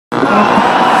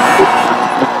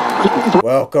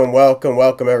Welcome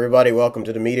everybody. Welcome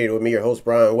to The Mediator with me, your host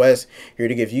Brian West, here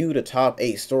to give you the top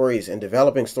 8 stories and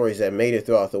developing stories that made it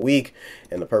throughout the week.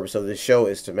 And the purpose of this show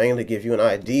is to mainly give you an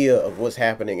idea of what's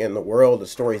happening in the world, the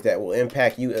stories that will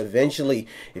impact you eventually.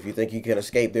 If you think you can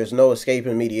escape, there's no escape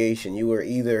in mediation. You are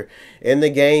either in the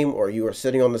game or you are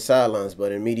sitting on the sidelines.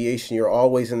 But in mediation, you're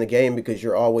always in the game because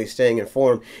you're always staying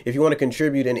informed. If you want to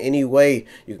contribute in any way,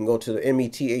 you can go to the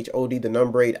METHOD, the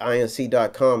number 8,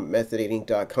 INC.com,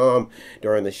 method8inc.com.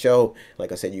 During the show,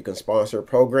 like I said, you can sponsor a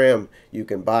program, you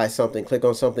can buy something, click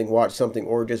on something, watch something,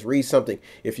 or just read something.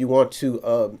 If you want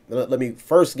to, let me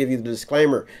first give you the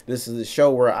disclaimer. This is a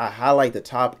show where I highlight the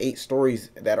top 8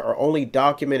 stories that are only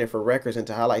documented for records and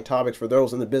to highlight topics for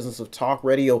those in the business of talk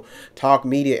radio, talk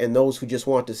media, and those who just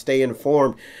want to stay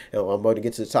informed. And I'm going to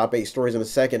get to the top 8 stories in a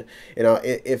second. And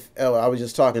I was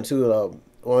just talking to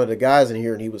one of the guys in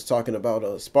here, and he was talking about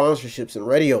sponsorships and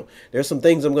radio. There's some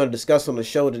things I'm going to discuss on the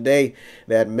show today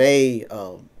that may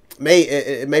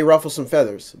ruffle some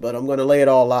feathers, but I'm going to lay it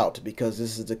all out because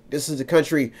this is the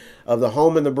country of the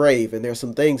home and the brave, and there's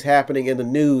some things happening in the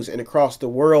news and across the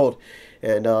world,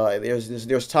 and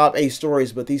there's top 8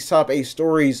 stories, but these top 8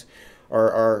 stories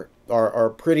are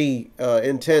pretty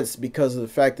intense because of the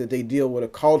fact that they deal with a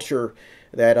culture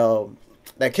that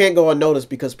can't go unnoticed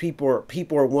because people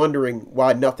are wondering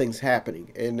why nothing's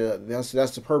happening, and that's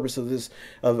the purpose of this,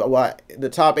 of why the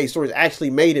top 8 stories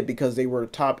actually made it, because they were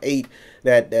top 8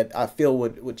 that I feel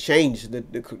would change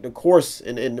the course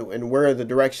and where the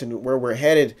direction where we're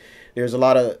headed. There's a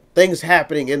lot of things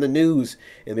happening in the news,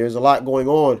 and there's a lot going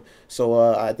on. So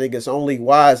I think it's only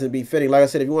wise and befitting. Like I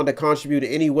said, if you want to contribute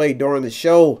in any way during the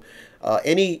show,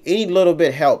 any little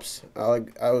bit helps.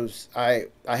 I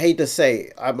hate to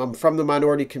say, I'm from the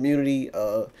minority community.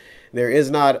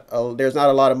 There's not a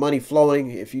lot of money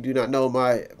flowing. If you do not know,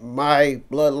 my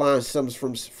bloodline stems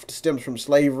from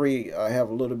slavery. I have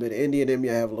a little bit of Indian in me.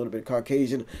 I have a little bit of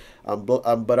Caucasian. But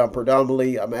I'm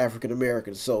predominantly African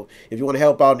American. So if you want to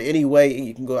help out in any way,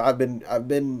 you can go. I've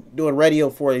been doing radio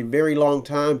for a very long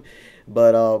time.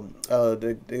 But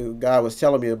the guy was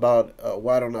telling me about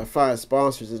why don't I find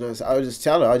sponsors, and I was just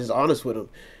telling him, I was just honest with him.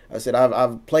 I said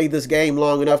I've played this game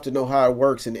long enough to know how it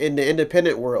works. And in the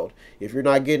independent world, if you're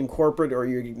not getting corporate or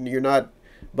you're not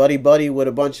buddy with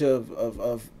a bunch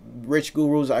of rich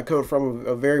gurus. I come from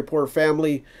a very poor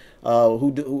family.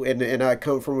 And I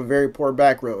come from a very poor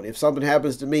background. If something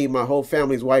happens to me, my whole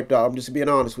family's wiped out. I'm just being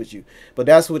honest with you. But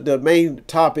that's what the main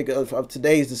topic of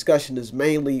today's discussion is.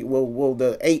 Mainly,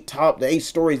 the 8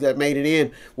 stories that made it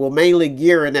in will mainly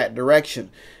gear in that direction,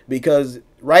 because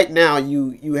right now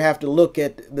you have to look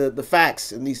at the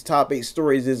facts in these top 8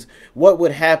 stories. Is what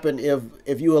would happen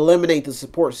if you eliminate the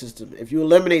support system, if you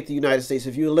eliminate the United States,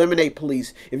 if you eliminate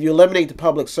police, if you eliminate the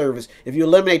public service, if you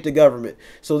eliminate the government.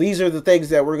 So these are the things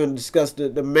that we're going to discuss,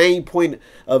 the main point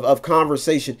of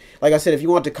conversation. Like I said, if you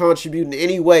want to contribute in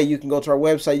any way, you can go to our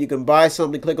website, you can buy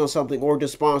something, click on something, or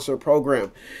just sponsor a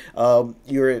program.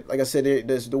 Like I said,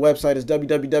 the website is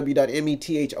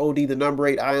www.method, the number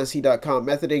 8, inc.com,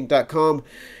 method8inc.com.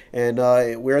 And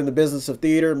we're in the business of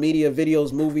theater, media,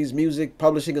 videos, movies, music,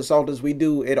 publishing consultants. We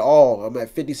do it all. I'm at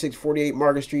 5648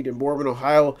 Market Street in Boardman,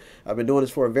 Ohio. I've been doing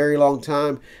this for a very long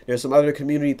time. There's some other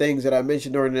community things that I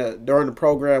mentioned during the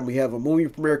program. We have a movie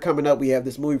premiere coming up. We have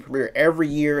this movie premiere every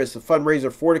year. It's a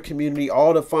fundraiser for the community.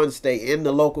 All the funds stay in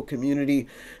the local community.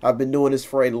 I've been doing this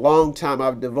for a long time.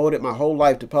 I've devoted my whole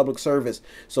life to public service.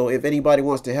 So if anybody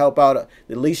wants to help out,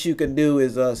 the least you can do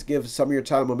is give some of your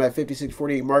time. I'm at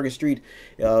 5648 Market Street.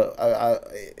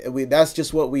 That's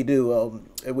just what we do.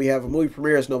 We have a movie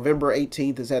premiere. It's November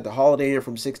 18th. It's at the Holiday Inn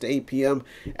from 6 to 8 p.m.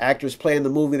 Actors playing the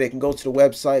movie. They can go to the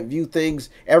website, view things.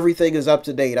 Everything is up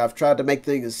to date. I've tried to make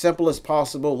things as simple as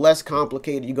possible, less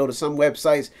complicated. You go to some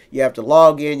websites, you have to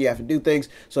log in, you have to do things.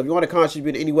 So if you want to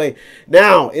contribute anyway,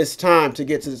 now it's time to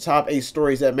get to the top 8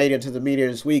 stories that made it to the media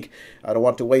this week. I don't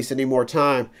want to waste any more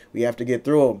time. We have to get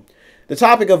through them. The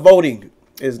topic of voting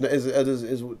is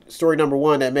story number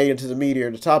 1 that made it to the media.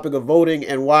 The topic of voting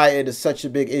and why it is such a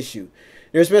big issue.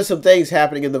 There's been some things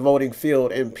happening in the voting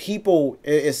field, and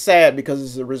it's sad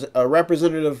because it's a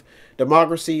representative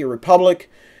democracy, a republic.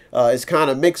 It's kind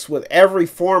of mixed with every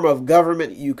form of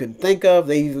government you can think of.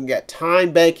 They even got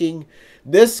time banking.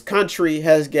 This country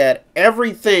has got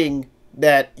everything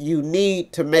that you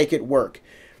need to make it work.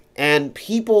 And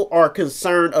people are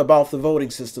concerned about the voting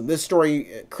system. This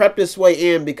story crept its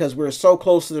way in because we're so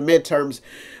close to the midterms.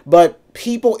 But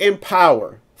people in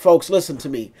power, folks, listen to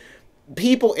me.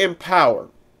 People in power,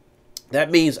 that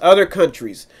means other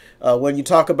countries. When you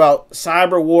talk about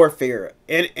cyber warfare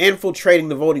and infiltrating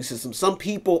the voting system, some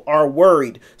people are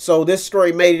worried. So this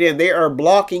story made it in. They are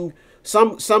blocking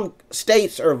some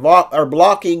states are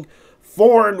blocking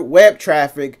foreign web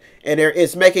traffic, and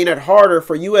it's making it harder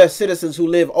for U.S. citizens who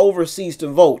live overseas to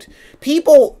vote.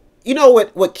 People, you know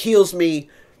what kills me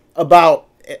about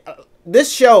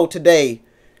this show today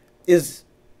is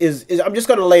I'm just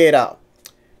going to lay it out.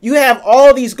 You have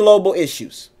all these global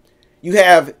issues. You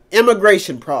have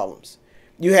immigration problems.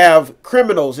 You have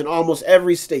criminals in almost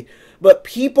every state. But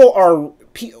people are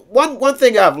one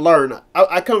thing I've learned.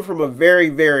 I come from a very,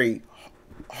 very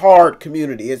hard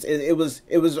community.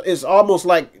 It's almost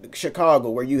like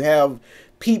Chicago, where you have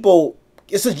people.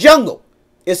 It's a jungle.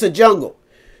 It's a jungle.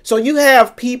 So you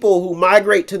have people who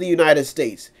migrate to the United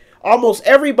States. Almost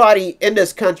everybody in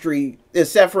this country,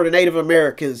 except for the Native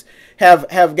Americans,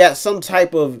 have got some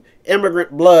type of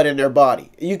immigrant blood in their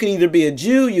body. You could either be a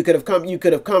Jew, you could have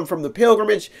come from the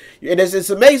pilgrimage, and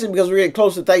it's amazing because we're getting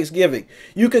close to Thanksgiving.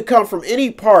 You could come from any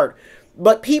part,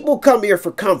 but people come here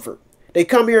for comfort. They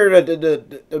come here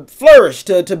to flourish,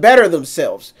 to better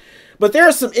themselves. But there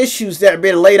are some issues that are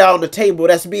being laid out on the table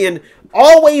that's being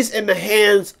always in the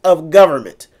hands of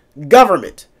government.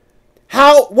 Government.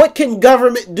 What can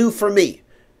government do for me?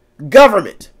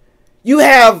 Government.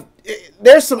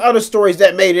 There's some other stories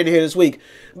that made it here this week.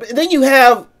 But then you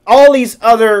have all these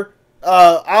other,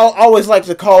 I'll always like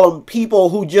to call them people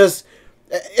who just,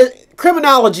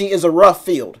 criminology is a rough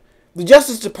field. The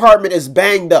Justice Department is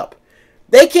banged up.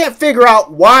 They can't figure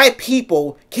out why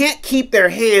people can't keep their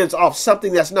hands off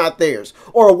something that's not theirs.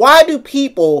 Or why do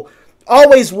people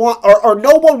always want, or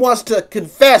no one wants to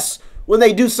confess when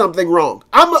they do something wrong.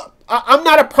 I'm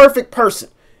not a perfect person,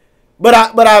 but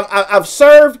I've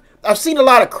seen a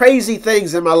lot of crazy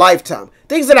things in my lifetime.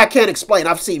 Things that I can't explain.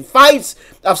 I've seen fights.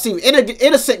 I've seen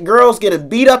innocent girls getting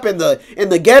beat up in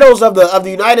the ghettos of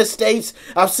the United States.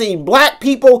 I've seen black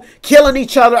people killing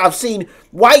each other. I've seen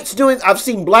whites doing. I've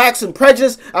seen blacks and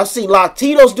prejudice. I've seen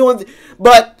Latinos doing.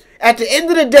 But at the end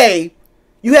of the day,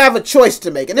 you have a choice to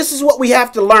make, and this is what we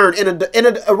have to learn in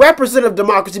a representative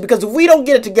democracy. Because if we don't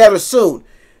get it together soon,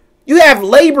 you have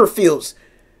labor fields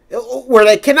where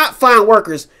they cannot find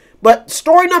workers. But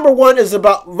story number one is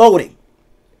about voting.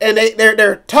 And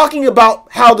they're talking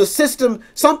about how the system,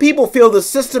 some people feel the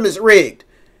system is rigged.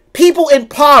 People in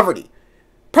poverty.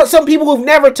 Some people who've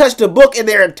never touched a book in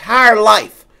their entire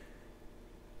life.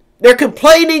 They're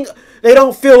complaining. They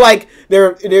don't feel like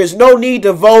there's no need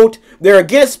to vote. They're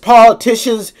against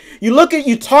politicians.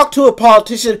 You talk to a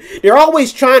politician, they're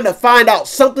always trying to find out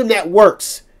something that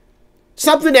works.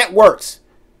 Something that works.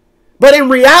 But in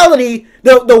reality,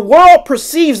 the world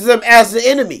perceives them as the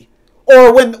enemy.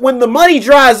 Or when the money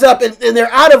dries up and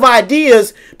they're out of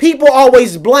ideas, people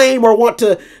always blame or want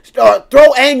to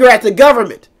throw anger at the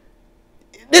government.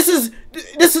 This is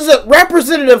a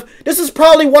representative. This is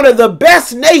probably one of the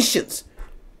best nations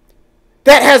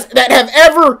that have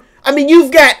ever. I mean,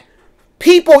 you've got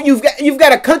people. You've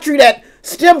got a country that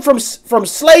stemmed from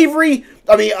slavery.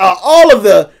 I mean, all of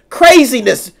the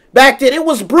craziness back then. It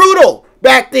was brutal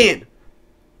back then.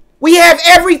 We have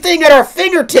everything at our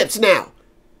fingertips now.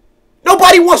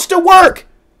 Nobody wants to work.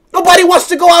 Nobody wants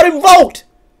to go out and vote.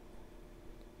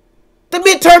 The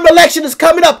midterm election is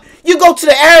coming up. You go to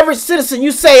the average citizen,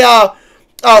 you say,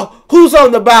 who's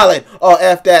on the ballot? Oh,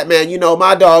 F that, man. You know,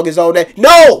 my dog is on there.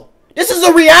 No! This is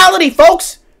a reality,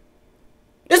 folks.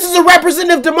 This is a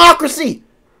representative democracy.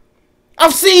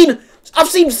 I've seen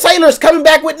sailors coming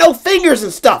back with no fingers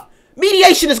and stuff.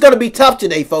 Mediation is going to be tough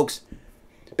today, folks.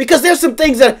 Because there's some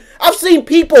things that I've seen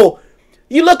people,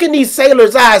 you look in these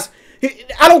sailors' eyes,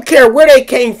 I don't care where they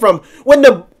came from.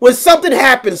 When something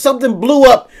happened, something blew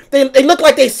up, they look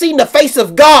like they've seen the face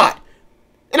of God.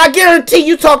 And I guarantee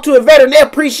you talk to a veteran, they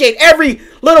appreciate every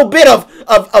little bit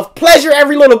of pleasure,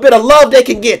 every little bit of love they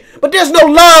can get. But there's no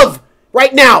love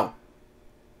right now.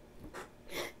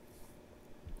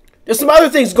 There's some other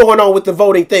things going on with the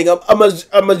voting thing.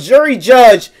 A Missouri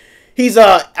judge,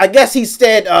 I guess he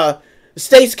said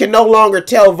states can no longer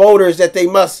tell voters that they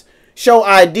must show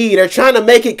ID. They're trying to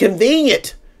make it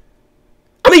convenient.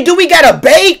 I mean, do we gotta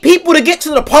beg people to get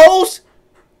to the polls?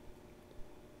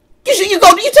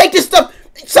 You take this stuff.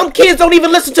 Some kids don't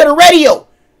even listen to the radio.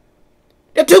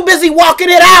 They're too busy walking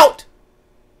it out.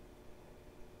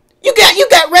 You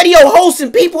got radio hosts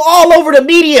and people all over the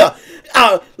media,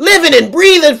 living and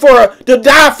breathing to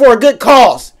die for a good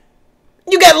cause.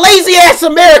 You got lazy ass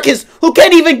Americans who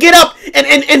can't even get up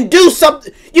and do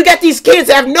something. You got these kids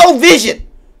that have no vision.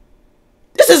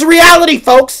 This is reality,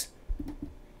 folks.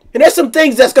 And there's some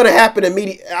things that's going to happen in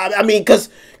media. I mean, because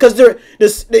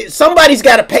somebody's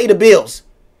got to pay the bills.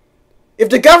 If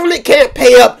the government can't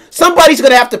pay up, somebody's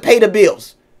going to have to pay the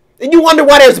bills. And you wonder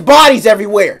why there's bodies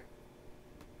everywhere.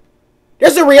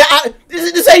 There's a reality.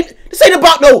 This ain't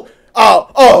about no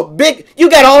big. You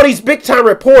got all these big time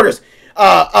reporters,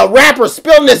 a rapper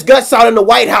spilling his guts out in the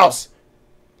White House,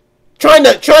 trying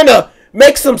to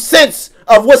make some sense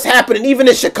of what's happening, even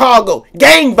in Chicago.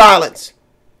 Gang violence.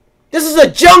 This is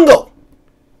a jungle.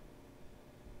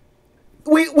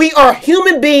 We are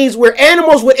human beings. We're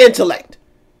animals with intellect.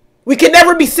 We can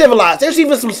never be civilized. There's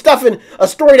even some stuff in a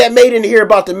story that made in here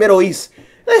about the Middle East.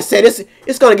 Like I said,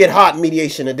 it's going to get hot in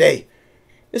mediation today.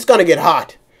 It's going to get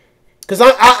hot. Because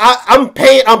I'm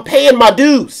paying my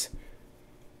dues.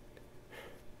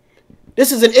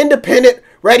 This is an independent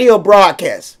radio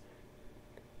broadcast.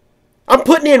 I'm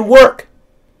putting in work.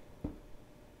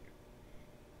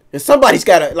 And somebody's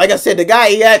got to, like I said, the guy,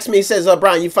 he asked me, he says,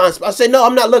 Brian, you find, I said, no,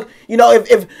 I'm not looking, you know,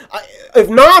 if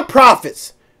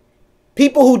nonprofits,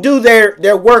 people who do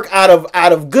their work out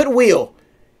of goodwill,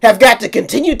 have got to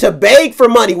continue to beg for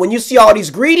money when you see all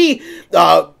these greedy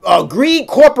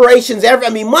corporations,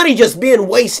 money just being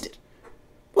wasted.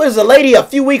 What is a lady a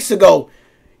few weeks ago,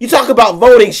 you talk about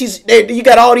voting, you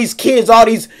got all these kids, all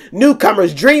these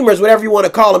newcomers, dreamers, whatever you want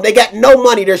to call them, they got no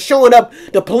money, they're showing up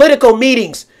to political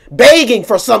meetings, begging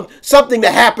for something to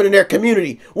happen in their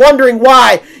community, wondering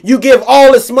why you give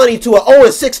all this money to an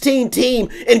 0-16 team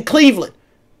in Cleveland.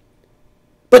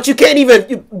 But you can't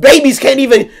even, babies can't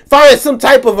even find some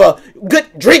type of a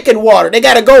good drinking water. They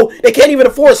got to go, they can't even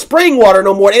afford spring water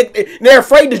no more. They're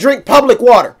afraid to drink public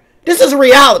water. This is a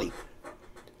reality.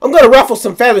 I'm going to ruffle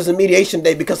some feathers in mediation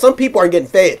day because some people aren't getting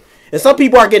fed and some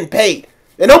people aren't getting paid.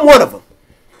 And I'm one of them.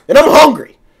 And I'm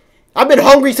hungry. I've been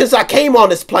hungry since I came on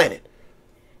this planet.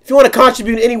 If you want to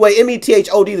contribute anyway,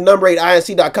 METHOD, the number 8,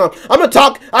 INC.com.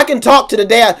 I can talk to the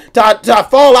day I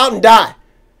fall out and die.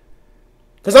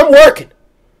 Because I'm working.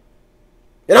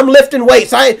 And I'm lifting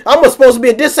weights. I'm supposed to be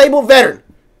a disabled veteran.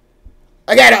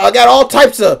 I got all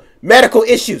types of medical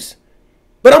issues.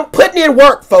 But I'm putting in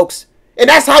work, folks. And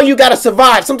that's how you got to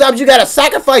survive. Sometimes you got to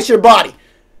sacrifice your body.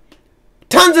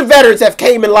 Tons of veterans have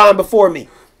came in line before me.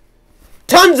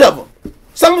 Tons of them.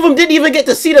 Some of them didn't even get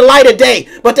to see the light of day.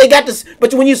 But they got this.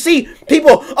 But when you see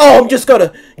people, I'm just going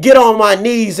to get on my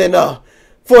knees and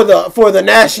for the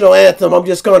national anthem, I'm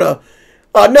just going to,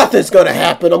 nothing's going to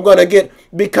happen. I'm going to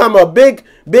become a big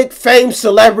famed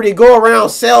celebrity, go around,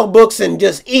 sell books, and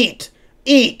just eat.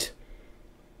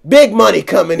 Big money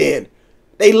coming in.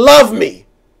 They love me.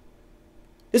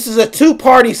 This is a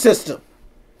two-party system.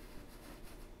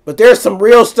 But there's some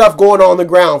real stuff going on the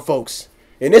ground, folks.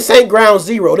 And this ain't ground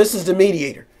zero. This is the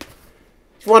mediator.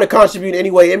 If you want to contribute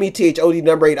anyway, METHOD,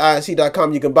 number 8,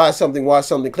 INC.com. You can buy something, watch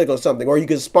something, click on something, or you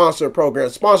can sponsor a program.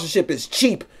 Sponsorship is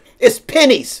cheap. It's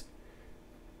pennies.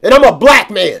 And I'm a black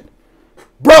man.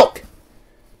 Broke.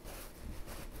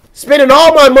 Spending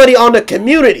all my money on the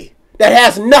community that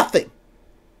has nothing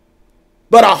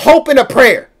but a hope and a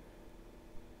prayer.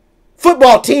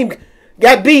 Football team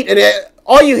got beat and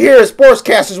all you hear is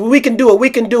sportscasters. Well, we can do it.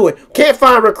 We can do it. Can't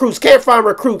find recruits. Can't find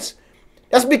recruits.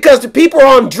 That's because the people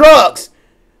are on drugs.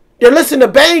 They're listening to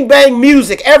bang bang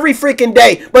music every freaking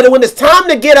day. But when it's time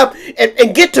to get up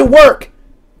and get to work.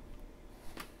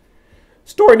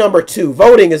 Story number 2,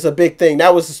 voting is a big thing.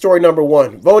 That was the story number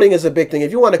 1. Voting is a big thing.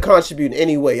 If you want to contribute in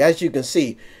any way, as you can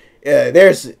see,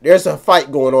 there's a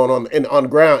fight going on the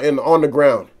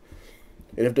ground.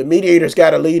 And if the mediator's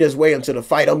got to lead his way into the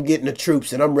fight, I'm getting the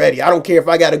troops and I'm ready. I don't care if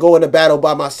I got to go into battle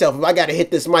by myself. If I got to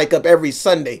hit this mic up every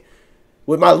Sunday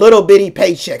with my little bitty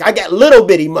paycheck. I got little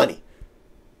bitty money.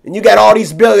 And you got all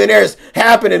these billionaires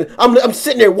happening. I'm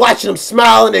sitting there watching them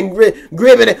smiling and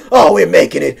grinning. Oh, we're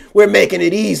making it. We're making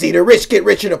it easy. The rich get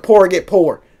richer, the poor get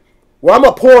poor. Well, I'm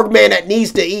a poor man that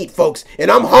needs to eat, folks. And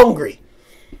I'm hungry.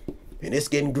 And it's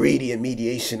getting greedy in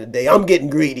mediation today. I'm getting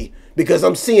greedy because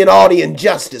I'm seeing all the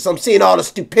injustice. I'm seeing all the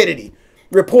stupidity.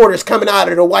 Reporters coming out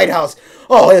of the White House.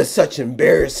 Oh, it's such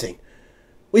embarrassing.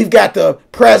 We've got the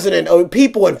president,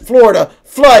 people in Florida,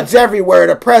 floods everywhere.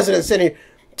 The president's sitting here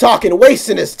talking,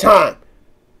 wasting his time.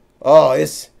 Oh,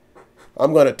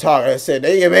 I'm going to talk. I said,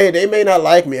 they may not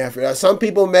like me after that. Some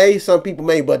people may.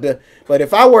 But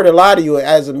if I were to lie to you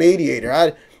as a mediator,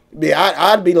 I'd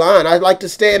be lying. I'd like to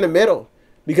stay in the middle.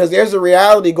 Because there's a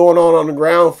reality going on the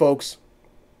ground, folks.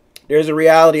 There's a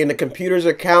reality, and the computers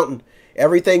are counting.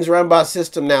 Everything's run by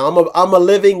system now. I'm a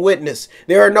living witness.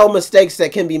 There are no mistakes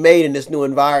that can be made in this new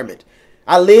environment.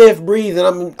 I live, breathe,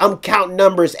 and I'm counting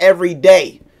numbers every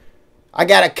day. I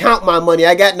got to count my money.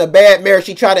 I got in a bad marriage.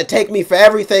 She tried to take me for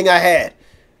everything I had.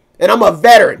 And I'm a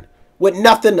veteran with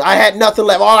nothing. I had nothing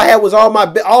left. All I had was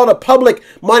all the public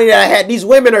money that I had. These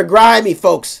women are grimy,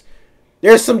 folks.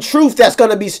 There's some truth that's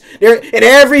going to be there, and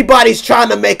everybody's trying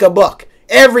to make a buck.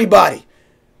 Everybody.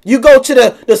 You go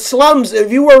to the slums.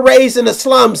 If you were raised in the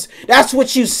slums, that's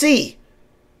what you see.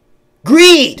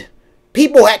 Greed.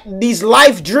 People had these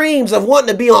life dreams of wanting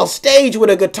to be on stage with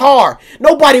a guitar.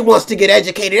 Nobody wants to get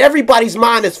educated. Everybody's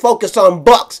mind is focused on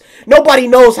bucks. Nobody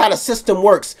knows how the system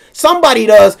works. Somebody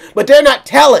does, but they're not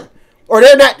telling, or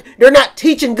they're not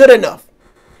teaching good enough.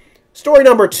 Story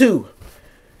number 2.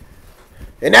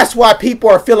 And that's why people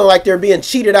are feeling like they're being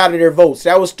cheated out of their votes.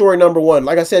 That was story number 1.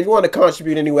 Like I said, if you want to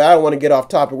contribute anyway, I don't want to get off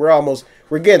topic.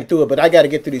 We're getting through it, but I got to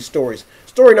get through these stories.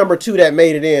 Story number 2 that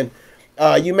made it in.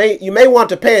 You may want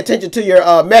to pay attention to your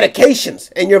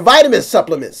medications and your vitamin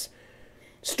supplements.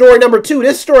 Story number 2,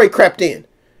 this story crept in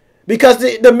because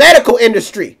the medical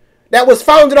industry that was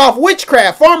founded off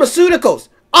witchcraft, pharmaceuticals.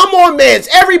 I'm on meds.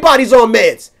 Everybody's on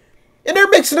meds. And they're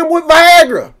mixing them with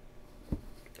Viagra.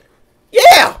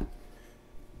 Yeah.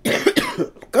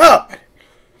 God.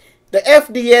 The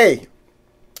FDA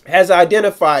has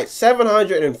identified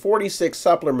 746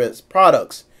 supplements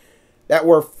products that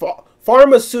were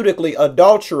pharmaceutically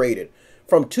adulterated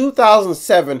from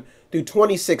 2007 through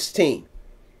 2016.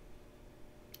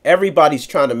 Everybody's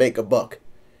trying to make a buck.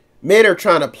 Men are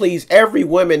trying to please every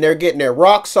woman. They're getting their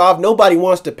rocks off. Nobody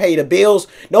wants to pay the bills.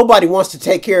 Nobody wants to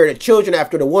take care of the children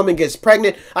after the woman gets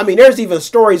pregnant. I mean, there's even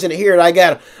stories in here that I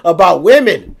got about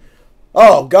women.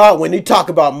 Oh, God, when you talk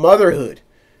about motherhood,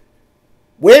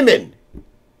 women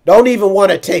don't even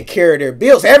want to take care of their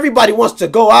bills. Everybody wants to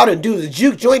go out and do the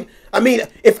juke joint. I mean,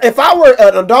 if I were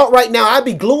an adult right now, I'd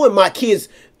be gluing my kids'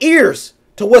 ears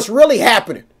to what's really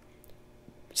happening.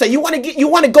 So you want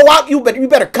to go out, you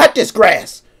better cut this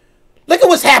grass. Look at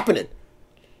what's happening.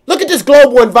 Look at this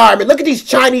global environment. Look at these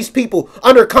Chinese people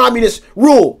under communist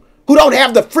rule who don't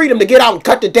have the freedom to get out and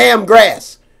cut the damn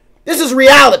grass. This is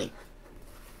reality.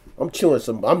 I'm chewing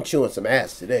some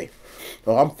ass today.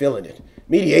 Oh, I'm feeling it.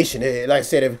 Mediation, like I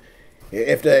said,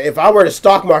 if I were the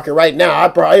stock market right now,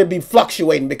 I'd probably be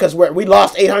fluctuating because we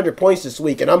lost 800 points this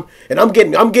week, and I'm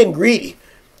getting greedy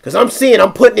because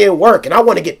I'm putting in work and I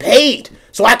want to get paid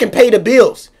so I can pay the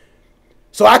bills.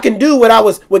 So I can do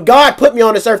what God put me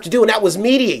on this earth to do, and that was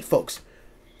mediate, folks.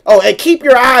 Oh, and keep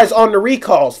your eyes on the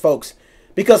recalls, folks,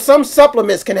 because some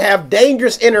supplements can have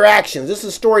dangerous interactions. This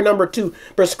is story number 2.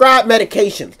 Prescribed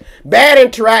medications, bad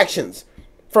interactions.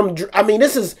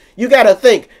 You got to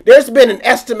think, there's been an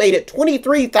estimated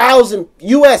 23,000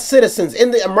 U.S. citizens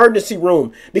in the emergency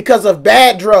room because of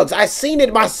bad drugs. I seen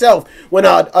it myself when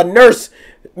a nurse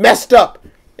messed up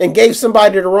and gave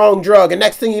somebody the wrong drug, and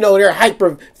next thing you know, they're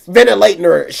hyperventilating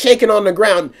or shaking on the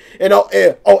ground. And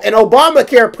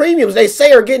Obamacare premiums, they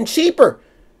say, are getting cheaper.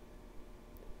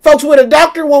 Folks, what a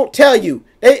doctor won't tell you,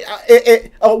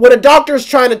 what a doctor is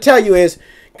trying to tell you is,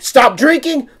 stop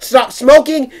drinking, stop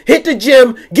smoking, hit the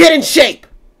gym, get in shape.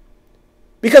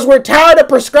 Because we're tired of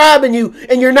prescribing you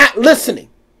and you're not listening.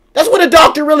 That's what a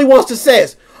doctor really wants to say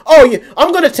is, oh,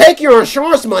 I'm going to take your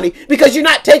insurance money because you're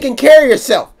not taking care of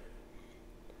yourself.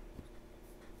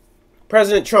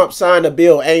 President Trump signed a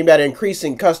bill aimed at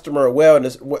increasing customer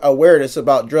awareness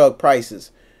about drug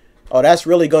prices. Oh, that's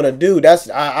really going to do.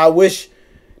 I wish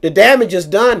the damage is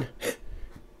done.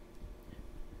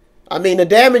 I mean, the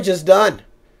damage is done.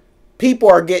 People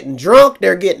are getting drunk.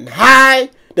 They're getting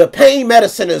high. The pain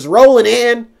medicine is rolling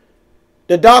in.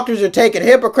 The doctors are taking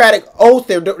Hippocratic oath.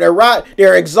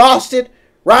 They're exhausted,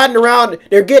 riding around.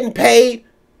 They're getting paid.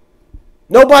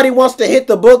 Nobody wants to hit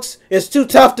the books. It's too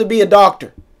tough to be a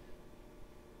doctor.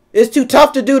 It's too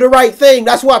tough to do the right thing.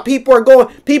 That's why people are going.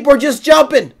 People are just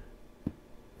jumping.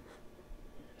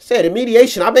 Said in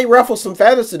mediation, I may ruffle some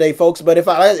feathers today, folks. But if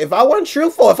I wasn't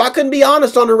truthful, if I couldn't be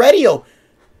honest on the radio,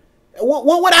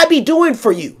 what would I be doing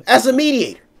for you as a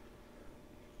mediator?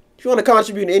 If you want to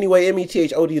contribute in any way,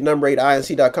 METHOD, number 8,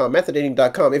 INC.com,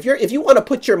 methodating.com. If you want to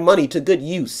put your money to good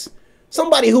use,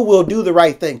 somebody who will do the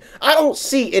right thing. I don't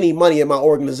see any money in my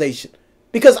organization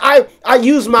because I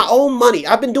use my own money.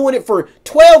 I've been doing it for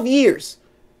 12 years.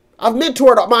 I've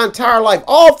mentored my entire life,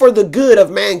 all for the good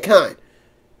of mankind.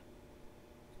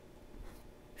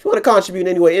 If you want to contribute in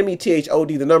any way,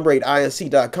 METHOD, number 8,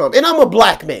 INC.com. And I'm a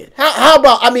black man.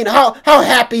 How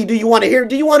happy do you want to hear?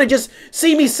 Do you want to just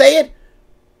see me say it?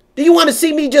 Do you want to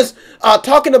see me just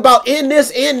talking about in this,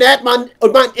 in that,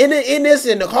 in this,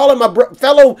 and calling my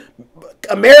fellow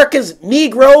Americans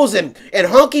Negroes and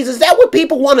hunkies? Is that what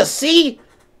people want to see?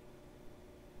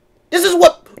 This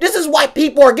is why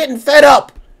people are getting fed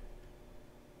up.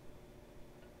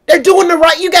 They're doing the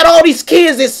right. You got all these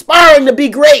kids aspiring to be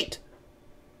great.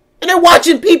 And they're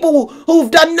watching people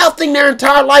who've done nothing their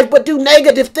entire life but do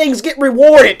negative things get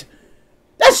rewarded.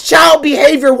 That's child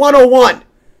behavior 101.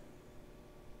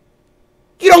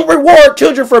 You don't reward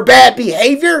children for bad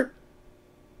behavior.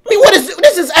 I mean, what is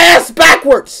this? Is ass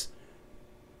backwards.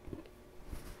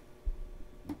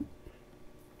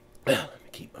 Let me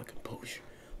keep my composure.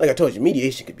 Like I told you,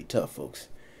 mediation can be tough, folks.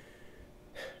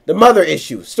 The mother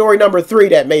issue, story number 3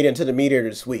 that made into the media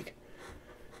this week.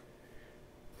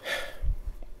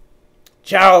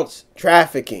 Child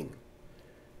trafficking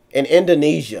in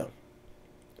Indonesia,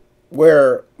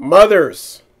 where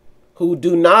mothers who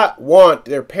do not want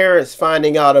their parents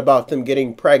finding out about them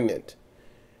getting pregnant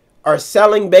are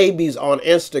selling babies on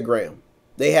Instagram.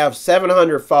 They have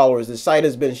 700 followers. The site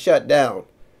has been shut down.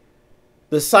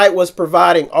 The site was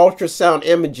providing ultrasound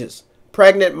images,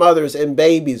 pregnant mothers and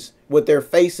babies with their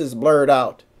faces blurred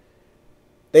out.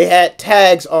 They had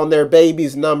tags on their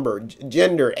baby's number,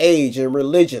 gender, age, and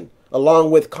religion, along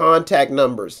with contact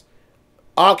numbers,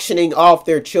 auctioning off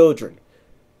their children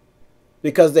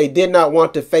because they did not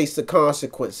want to face the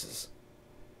consequences.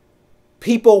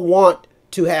 People want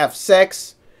to have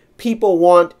sex. People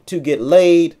want to get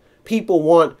laid. People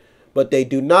want, but they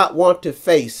do not want to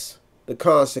face the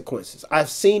consequences. I've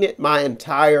seen it my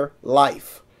entire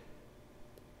life.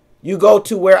 You go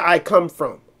to where I come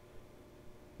from.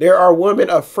 There are women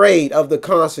afraid of the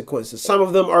consequences. Some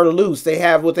of them are loose. They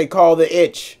have what they call the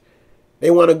itch. They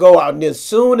want to go out, and as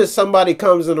soon as somebody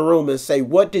comes in the room and say,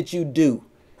 "What did you do?"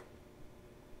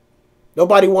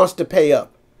 Nobody wants to pay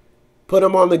up. Put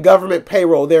them on the government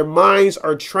payroll. Their minds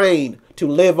are trained to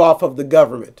live off of the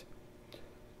government.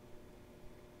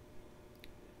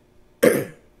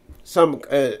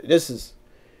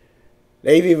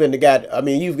 They've even got, I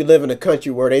mean, you could live in a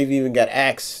country where they've even got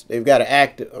acts. They've got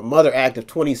a Mother Act of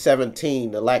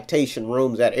 2017, the lactation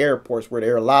rooms at airports where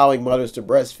they're allowing mothers to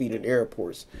breastfeed in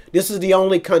airports. This is the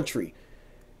only country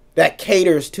that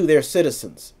caters to their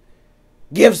citizens,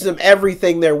 gives them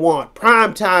everything they want.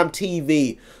 Primetime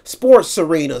TV, sports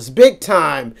arenas, big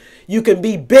time. You can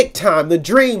be big time, the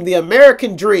dream, the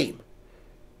American dream.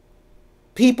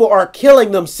 People are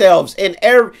killing themselves, and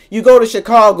you go to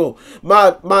Chicago,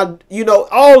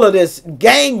 all of this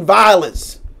gang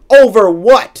violence over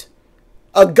what?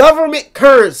 A government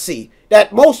currency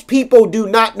that most people do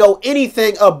not know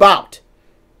anything about.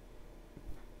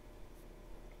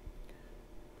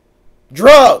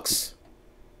 Drugs.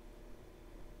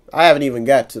 I haven't even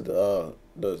got to the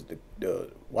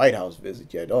White House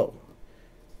visit yet. Oh,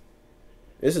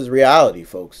 this is reality,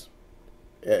 folks.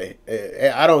 I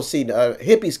don't see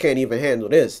hippies can't even handle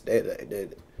this.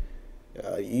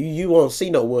 You won't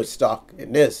see no Woodstock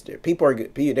in this.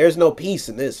 There's no peace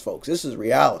in this, folks. This is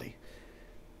reality.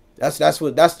 That's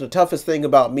the toughest thing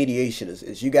about mediation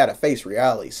is you got to face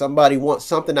reality. Somebody wants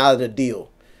something out of the deal,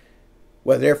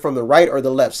 whether they're from the right or the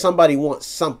left. Somebody wants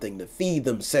something to feed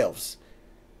themselves.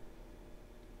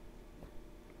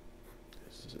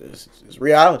 It's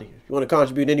reality. If you want to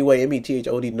contribute anyway,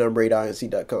 METHOD number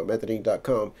 8INC.com,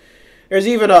 methadine.com. They're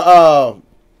even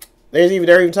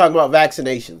talking about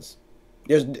vaccinations.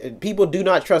 People do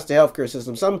not trust the healthcare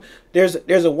system. There's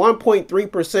a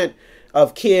 1.3%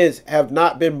 of kids have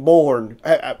not been born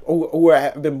who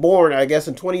have been born, I guess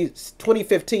in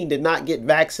 2015 did not get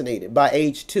vaccinated by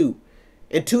age 2.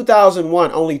 In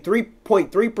 2001, only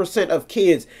 3.3% of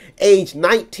kids aged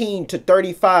 19 to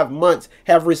 35 months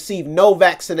have received no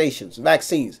vaccines.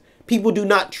 People do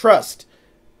not trust.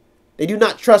 They do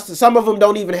not trust. Some of them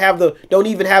don't even have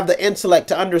the intellect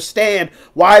to understand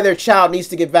why their child needs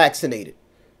to get vaccinated.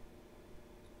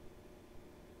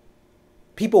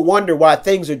 People wonder why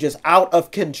things are just out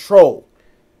of control.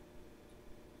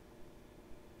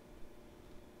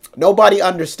 Nobody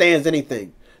understands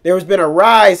anything. There has been a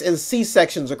rise in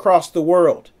C-sections across the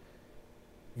world.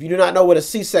 If you do not know what a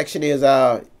C-section is,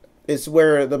 it's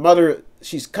where the mother,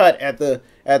 she's cut at the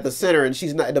center and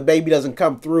the baby doesn't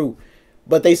come through.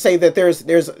 But they say that there's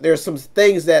some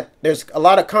things there's a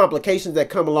lot of complications that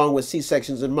come along with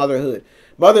C-sections in motherhood.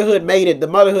 The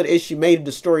motherhood issue made it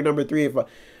to story number 3.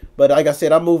 But like I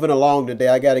said, I'm moving along today.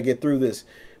 I got to get through this.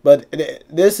 But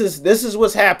this is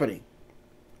what's happening.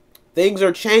 Things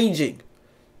are changing.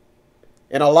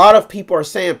 And a lot of people are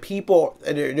saying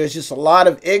there's just a lot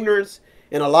of ignorance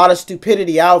and a lot of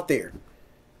stupidity out there.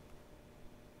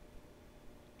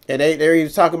 And they're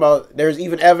even talking about, there's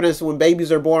even evidence when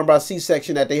babies are born by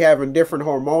C-section that they have different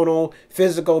hormonal,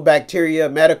 physical, bacteria,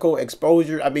 medical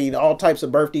exposure. I mean, all types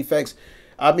of birth defects.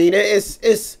 I mean, it's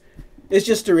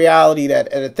just the reality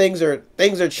that things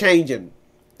are changing.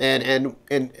 And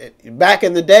back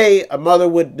in the day, a mother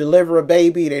would deliver a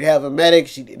baby. They'd have a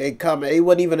medic. They'd come. It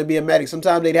wouldn't even be a medic.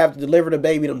 Sometimes they'd have to deliver the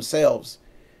baby themselves.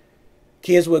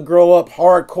 Kids would grow up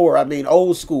hardcore. I mean,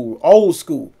 old school,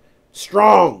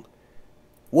 strong.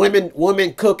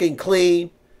 Women cook and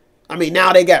clean. I mean,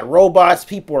 now they got robots.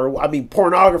 People are, I mean,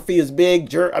 pornography is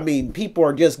big. I mean, people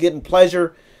are just getting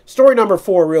pleasure. Story number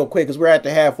 4 real quick, because we're at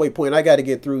the halfway point. I got to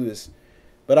get through this.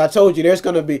 But I told you there's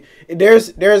going to be, there's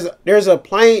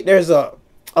a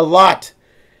lot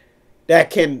that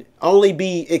can only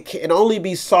be, it can only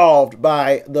be solved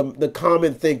by the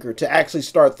common thinker to actually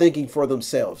start thinking for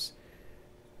themselves.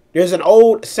 There's an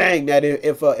old saying that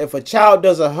if a child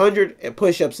does 100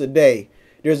 push-ups a day,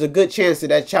 there's a good chance that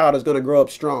that child is going to grow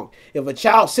up strong. If a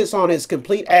child sits on his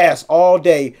complete ass all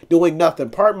day doing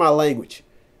nothing, pardon my language,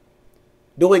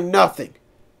 doing nothing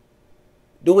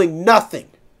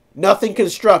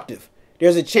constructive,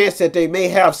 there's a chance that they may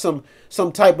have some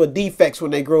type of defects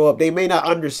when they grow up. They may not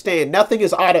understand. Nothing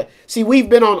is See, we've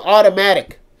been on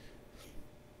automatic.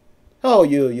 Oh,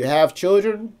 you have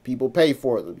children, people pay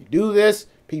for them. You do this,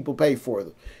 people pay for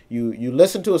them. You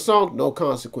listen to a song, no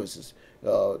consequences.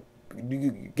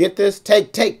 You get this?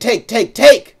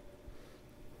 Take.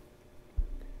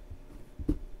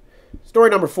 Story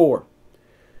number 4.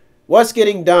 What's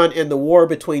getting done in the war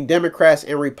between Democrats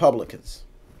and Republicans?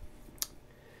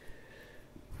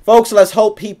 Folks, let's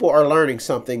hope people are learning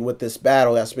something with this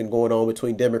battle that's been going on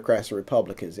between Democrats and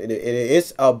Republicans.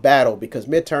 It's a battle because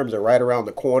midterms are right around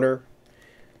the corner.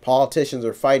 Politicians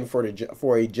are fighting for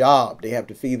a job. They have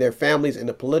to feed their families, and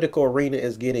the political arena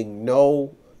is getting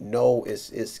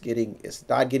it's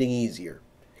not getting easier.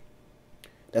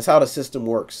 That's how the system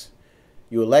works.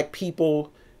 You elect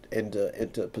people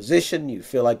into position. You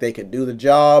feel like they can do the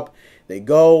job. They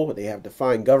go. They have to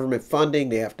find government funding.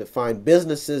 They have to find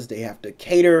businesses. They have to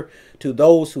cater to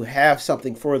those who have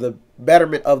something for the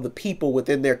betterment of the people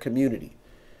within their community.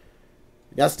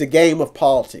 That's the game of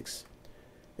politics.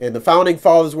 And the founding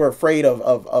fathers were afraid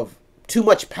of too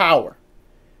much power.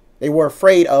 They were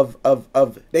afraid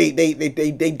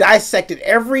they dissected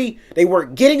they were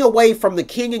getting away from the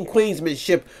king and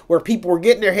queensmanship where people were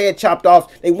getting their head chopped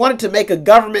off. They wanted to make a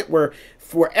government where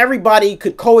everybody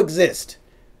could coexist.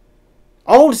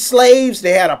 Owned slaves,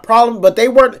 they had a problem, but they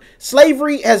weren't.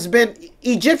 Slavery has been,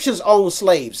 Egyptians owned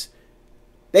slaves.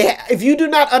 If you do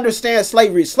not understand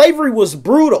slavery was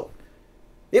brutal.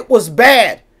 It was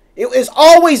bad. It's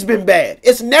always been bad.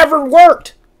 It's never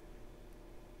worked.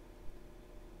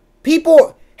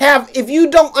 People have, if you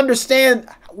don't understand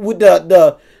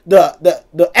the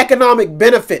economic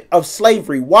benefit of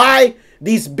slavery, why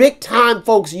these big time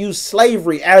folks use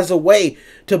slavery as a way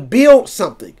to build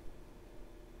something.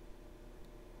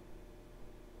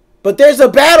 But there's a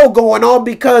battle going on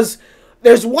because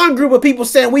there's one group of people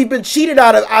saying we've been cheated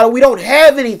out of we don't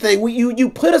have anything. You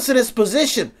put us in this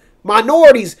position.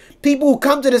 Minorities, people who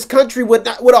come to this country with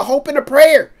a hope and a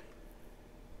prayer.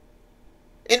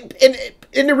 And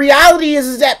the reality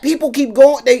is that people keep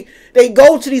going. They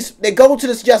go to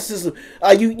this justice system.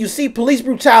 You see police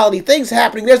brutality, things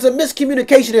happening. There's a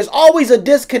miscommunication. There's always a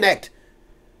disconnect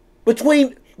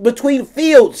between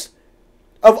fields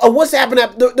of what's happening.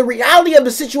 The reality of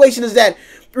the situation is that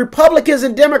Republicans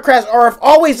and Democrats are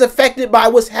always affected by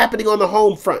what's happening on the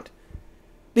home front,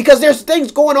 because there's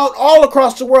things going on all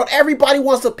across the world. Everybody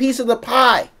wants a piece of the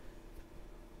pie.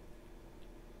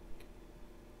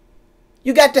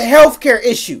 You got the healthcare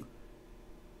issue.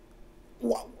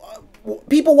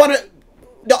 People want to...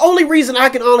 The only reason I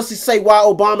can honestly say why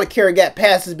Obamacare got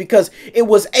passed is because it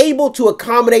was able to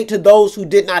accommodate to those who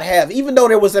did not have, even though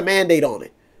there was a mandate on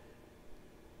it.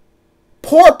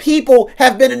 Poor people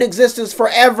have been in existence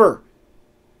forever.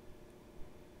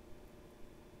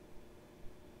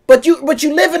 But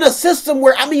you live in a system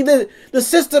where, I mean, the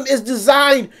system is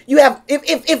designed. You have,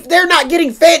 if they're not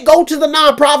getting fed, go to the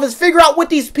nonprofits, figure out what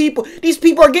these people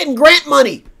are getting grant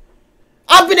money.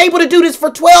 I've been able to do this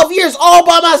for 12 years all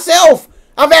by myself.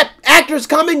 I've had actors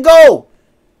come and go.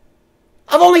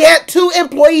 I've only had 2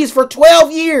 employees for 12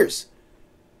 years.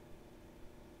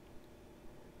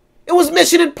 It was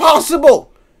Mission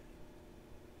Impossible.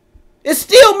 It's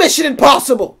still Mission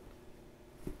Impossible.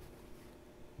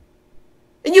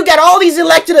 And you got all these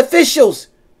elected officials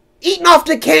eating off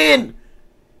the can.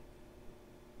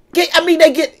 They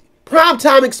get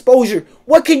primetime exposure.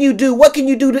 What can you do? What can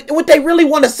you do? What they really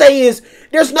want to say is,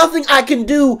 there's nothing I can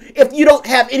do if you don't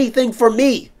have anything for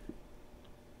me.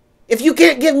 If you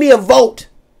can't give me a vote.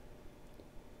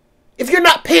 If you're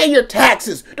not paying your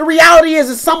taxes. The reality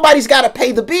is somebody's got to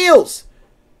pay the bills.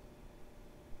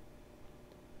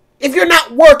 If you're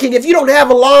not working, if you don't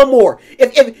have a lawnmower,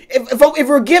 if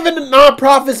we're giving the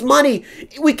nonprofits money,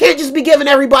 we can't just be giving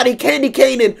everybody candy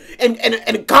cane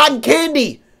and cotton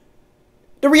candy.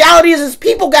 The reality is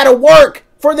people got to work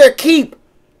for their keep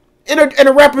in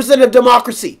a representative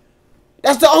democracy.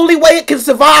 That's the only way it can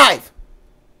survive.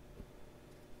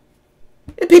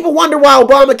 And people wonder why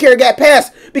Obamacare got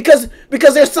passed. Because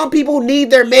there's some people who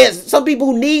need their meds. Some people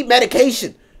who need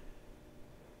medication.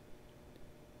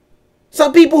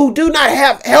 Some people who do not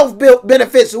have health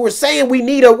benefits who are saying we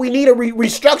need a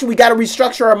restructure. We got to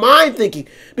restructure our mind thinking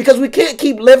because we can't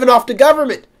keep living off the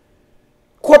government.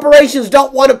 Corporations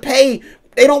don't want to pay.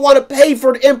 They don't want to pay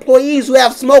for employees who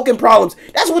have smoking problems.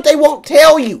 That's what they won't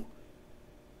tell you.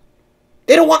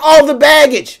 They don't want all the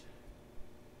baggage.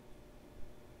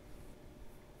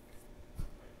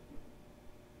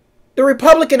 The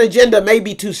Republican agenda may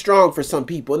be too strong for some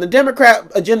people, and the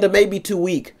Democrat agenda may be too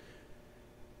weak.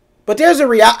 But there's a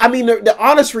the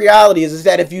honest reality is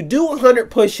that if you do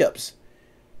 100 push-ups,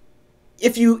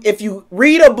 if you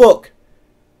read a book,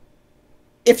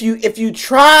 if you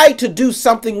try to do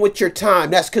something with your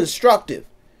time that's constructive,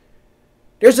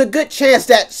 there's a good chance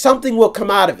that something will come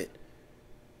out of it.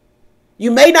 You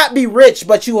may not be rich,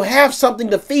 but you will have something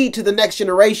to feed to the next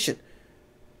generation.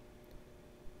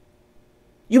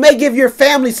 You may give your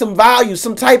family some value,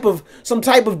 some type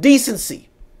of decency.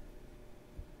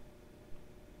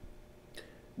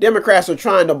 Democrats are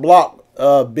trying to block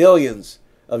billions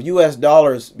of U.S.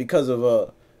 dollars because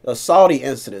of Saudi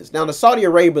incidents. Now, the Saudi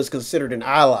Arabia is considered an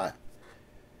ally.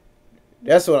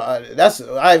 I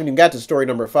haven't even got to story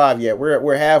number 5 yet.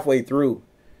 We're halfway through.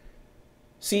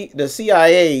 See, the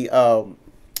CIA,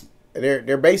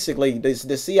 they're basically the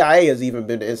CIA has even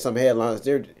been in some headlines.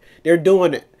 They're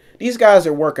doing it. These guys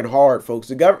are working hard, folks.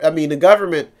 The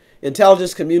government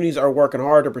intelligence communities are working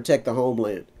hard to protect the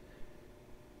homeland.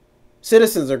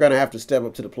 Citizens are going to have to step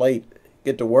up to the plate,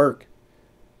 get to work.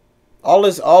 All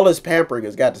this pampering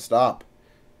has got to stop.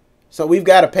 So we've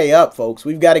got to pay up, folks.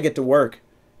 We've got to get to work.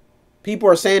 People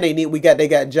are saying they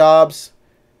got jobs.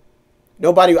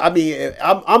 Nobody.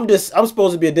 I'm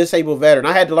supposed to be a disabled veteran.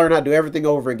 I had to learn how to do everything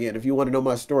over again. If you want to know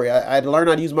my story, I had to learn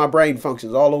how to use my brain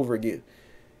functions all over again.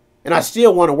 And I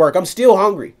still want to work. I'm still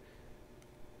hungry.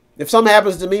 If something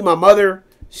happens to me, my mother,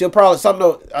 she'll probably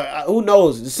who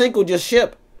knows? The sink will just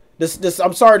ship.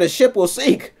 The ship will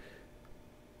sink.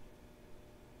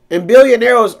 And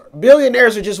billionaires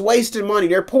are just wasting money.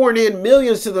 They're pouring in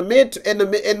millions to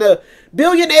the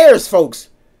billionaires, folks.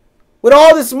 With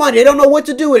all this money, they don't know what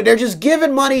to do with it. They're just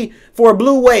giving money for a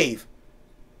blue wave.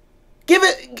 Give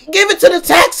it to the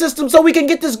tax system so we can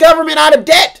get this government out of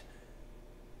debt.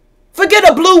 Forget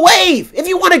a blue wave. If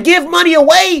you want to give money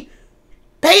away,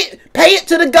 pay it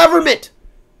to the government.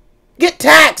 Get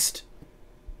taxed.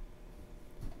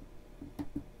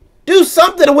 Do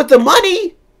something with the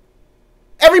money.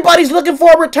 Everybody's looking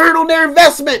for a return on their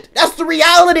investment. That's the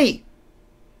reality.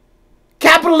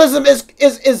 Capitalism is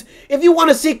if you want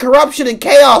to see corruption and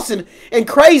chaos and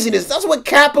craziness, that's what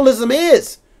capitalism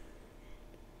is.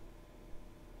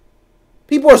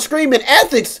 People are screaming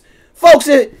ethics. Folks,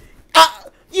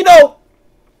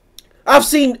 I've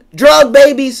seen drug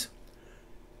babies.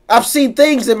 I've seen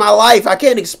things in my life I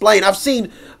can't explain. I've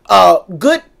seen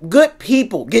good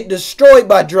people get destroyed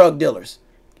by drug dealers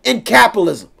in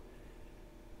capitalism.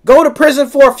 Go to prison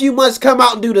for a few months, come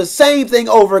out and do the same thing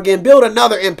over again, build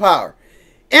another empire.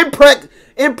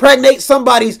 Impregnate some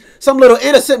little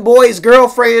innocent boy's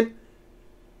girlfriend.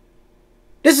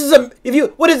 This is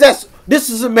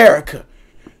America.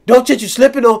 Don't get you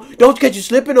slipping on. This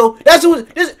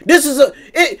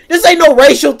ain't no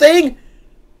racial thing.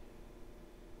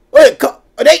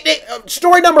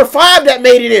 Story number 5 that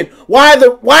made it in. Why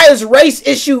is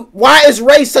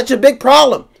race such a big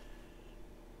problem?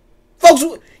 Folks,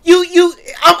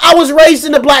 I was raised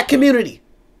in the black community.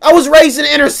 I was raised in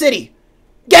the inner city.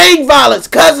 Gang violence,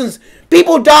 cousins,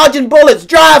 people dodging bullets,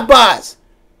 drive-bys.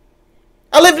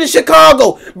 I lived in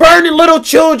Chicago, burning little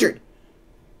children.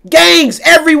 Gangs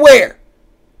everywhere.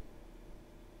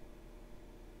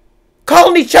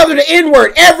 Calling each other the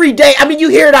N-word every day. You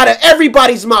hear it out of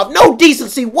everybody's mouth. No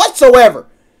decency whatsoever.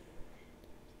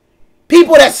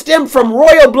 People that stem from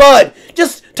royal blood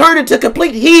just turn into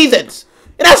complete heathens.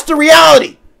 And that's the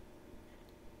reality.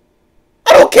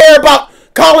 I don't care about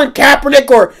Colin Kaepernick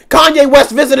or Kanye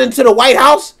West visiting to the White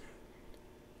House.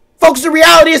 Folks, the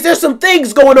reality is there's some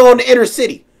things going on in the inner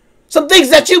city. Some things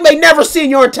that you may never see in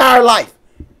your entire life.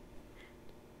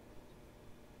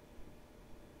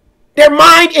 Their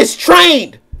mind is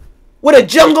trained with a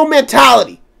jungle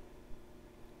mentality.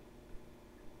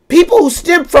 People who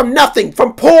stem from nothing,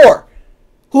 from poor,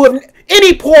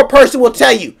 any poor person will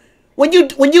tell you, when you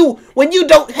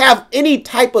don't have any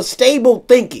type of stable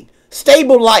thinking,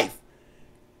 stable life,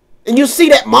 and you see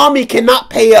that mommy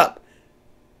cannot pay up,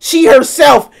 she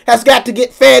herself has got to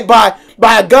get fed by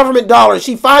a government dollar.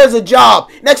 She finds a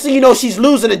job. Next thing you know, she's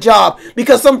losing a job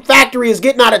because some factory is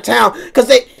getting out of town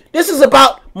because This is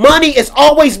about money. It's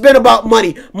always been about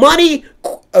money. Money,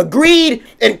 greed,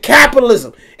 and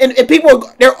capitalism. And people,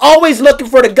 they're always looking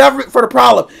for the government for the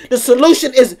problem. The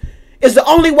solution is the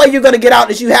only way you're going to get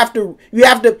out is you have to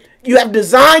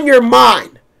design your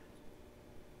mind.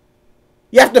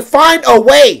 You have to find a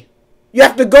way. You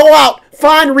have to go out,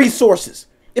 find resources.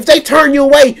 If they turn you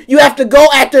away, you have to go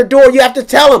at their door. You have to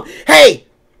tell them, hey,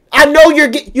 I know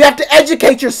you have to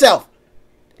educate yourself.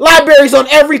 Libraries on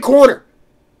every corner.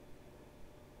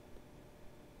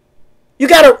 You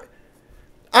gotta,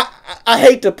 I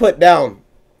hate to put down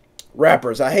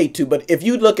rappers. I hate to, but if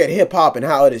you look at hip hop and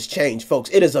how it has changed, folks,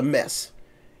 it is a mess.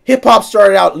 Hip hop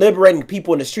started out liberating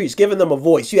people in the streets, giving them a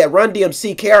voice. You had Run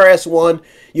DMC, KRS-One.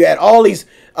 You had all these,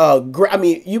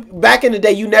 back in the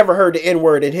day, you never heard the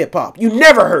N-word in hip hop. You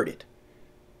never heard it.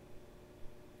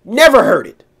 Never heard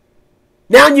it.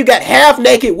 Now you got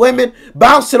half-naked women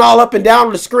bouncing all up and down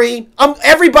on the screen.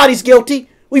 Everybody's guilty.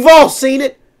 We've all seen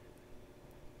it.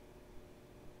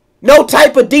 No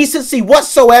type of decency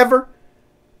whatsoever.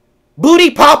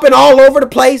 Booty popping all over the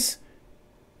place.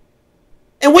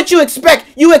 And what you expect?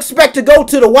 You expect to go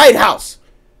to the White House,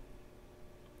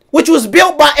 which was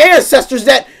built by ancestors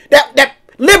that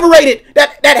liberated,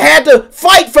 that had to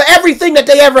fight for everything that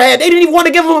they ever had. They didn't even want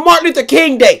to give them a Martin Luther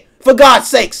King Day, for God's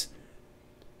sakes.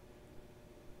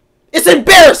 It's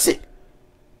embarrassing.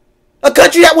 A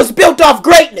country that was built off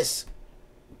greatness.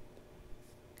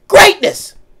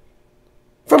 Greatness.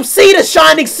 From sea to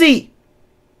shining sea.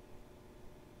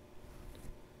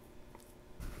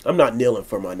 I'm not kneeling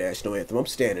for my national anthem. I'm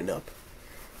standing up.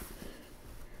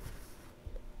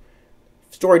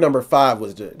 Story number 5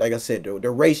 was, like I said, the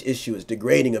race issue is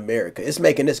degrading America. It's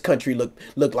making this country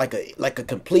look like a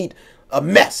complete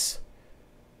mess.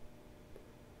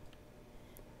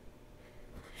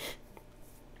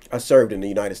 I served in the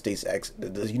United States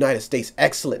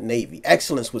excellent Navy.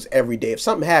 Excellence was every day. If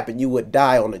something happened, you would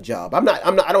die on the job. I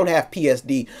don't have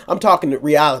PSD. I'm talking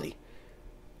reality.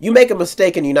 You make a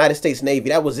mistake in the United States Navy,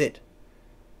 that was it.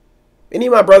 Any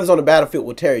of my brothers on the battlefield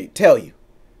will tell you.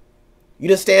 You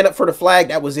just stand up for the flag,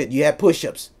 that was it. You had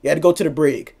push-ups. You had to go to the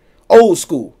brig. Old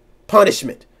school.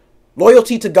 Punishment.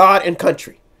 Loyalty to God and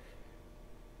country.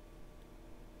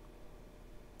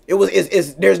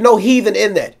 There's no heathen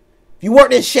in that. If you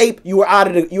weren't in shape, you were out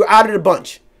of the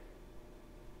bunch.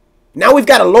 Now we've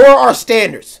got to lower our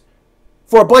standards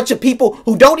for a bunch of people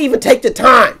who don't even take the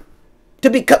time to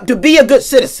be a good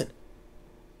citizen.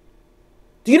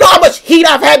 Do you know how much heat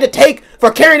I've had to take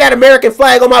for carrying that American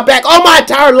flag on my back all my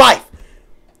entire life?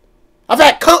 I've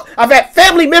had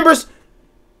family members,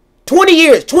 20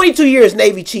 years, 22 years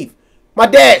Navy chief. My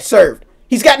dad served.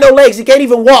 He's got no legs. He can't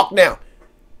even walk now.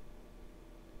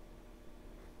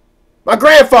 My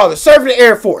grandfather served in the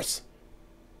Air Force.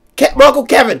 My Uncle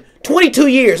Kevin, 22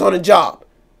 years on the job.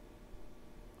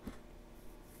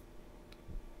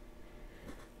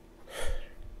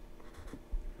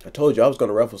 I told you I was going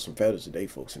to ruffle some feathers today,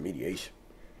 folks, in mediation.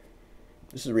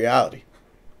 This is reality.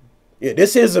 Yeah,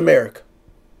 this is America.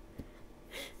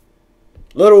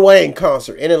 Lil Wayne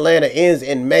concert in Atlanta ends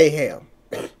in mayhem.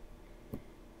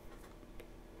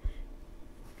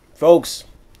 Folks,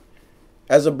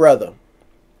 as a brother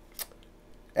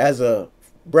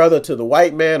to the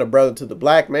white man, a brother to the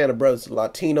black man, a brother to the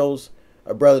Latinos,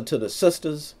 a brother to the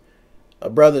sisters, a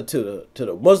brother to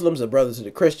the Muslims, a brother to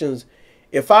the Christians,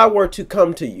 if I were to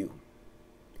come to you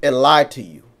and lie to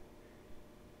you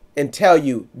and tell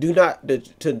you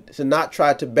to not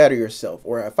try to better yourself,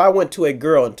 or if I went to a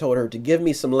girl and told her to give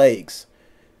me some legs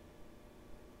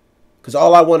because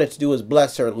all I wanted to do was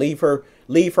bless her and leave her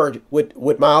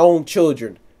with my own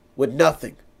children with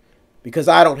nothing because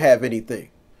I don't have anything.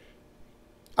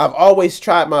 I've always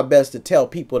tried my best to tell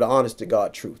people the honest to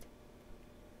God truth.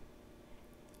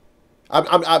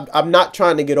 I'm not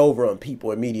trying to get over on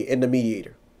people in the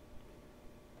mediator.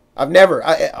 I've never,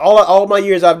 all my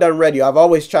years I've done radio, I've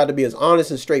always tried to be as honest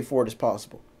and straightforward as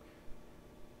possible.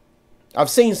 I've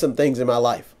seen some things in my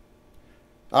life.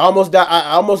 I almost died.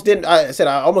 I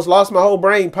almost lost my whole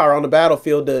brain power on the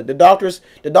battlefield. The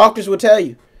doctors would tell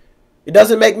you. It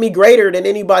doesn't make me greater than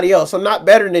anybody else. I'm not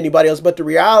better than anybody else. But the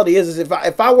reality is if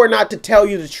I were not to tell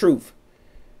you the truth.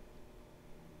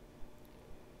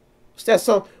 What's that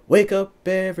song? Wake up,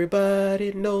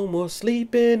 everybody. No more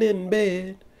sleeping in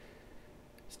bed.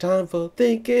 It's time for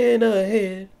thinking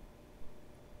ahead.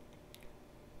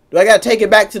 Do I got to take it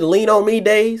back to the lean on me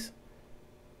days?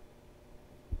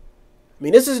 I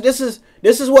mean, this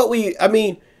is what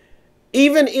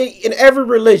even in every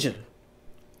religion,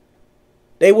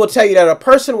 they will tell you that a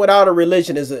person without a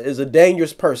religion is a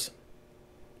dangerous person.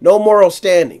 No moral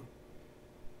standing.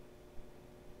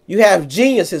 You have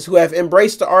geniuses who have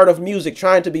embraced the art of music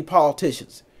trying to be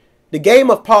politicians. The game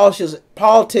of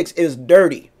politics is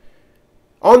dirty.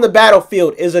 On the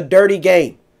battlefield is a dirty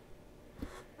game.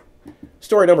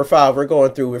 Story number 5 we're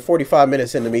going through. We're 45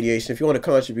 minutes into mediation. If you want to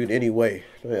contribute in any way.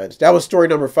 That was story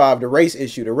number 5, the race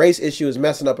issue. The race issue is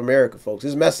messing up America, folks.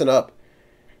 It's messing up.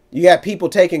 You got people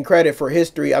taking credit for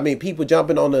history. I mean, people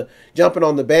jumping on the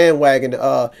bandwagon.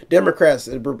 Democrats.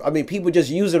 I mean, people just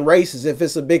using race as if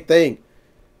it's a big thing.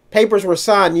 Papers were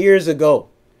signed years ago.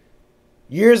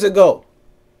 Years ago.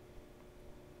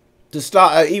 To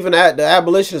stop even at the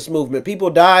abolitionist movement. People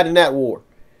died in that war.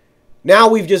 Now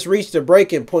we've just reached a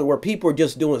breaking point where people are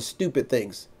just doing stupid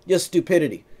things. Just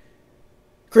stupidity.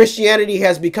 Christianity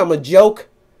has become a joke.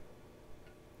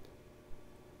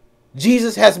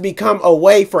 Jesus has become a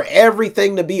way for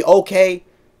everything to be okay.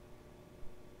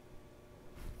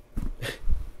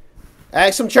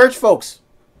 Ask some church folks.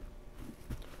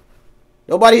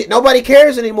 Nobody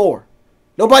cares anymore.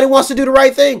 Nobody wants to do the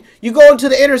right thing. You go into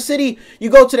the inner city, you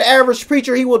go to the average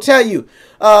preacher, he will tell you,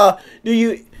 do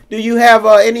you have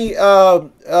any I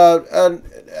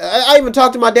even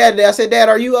talked to my dad today. I said, Dad,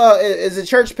 are you is the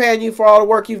church paying you for all the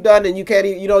work you've done and you can't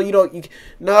even,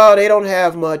 no, they don't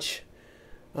have much.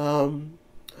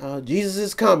 Jesus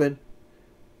is coming.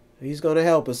 He's going to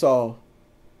help us all.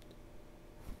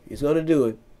 He's going to do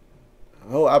it.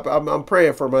 I'm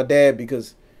praying for my dad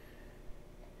because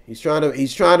he's trying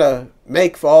to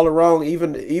make for all the wrong,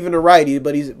 even the right.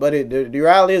 But the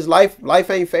reality is life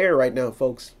ain't fair right now,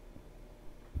 folks.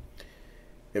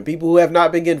 And people who have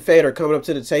not been getting fed are coming up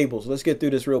to the table. So let's get through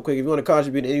this real quick. If you want to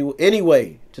contribute in any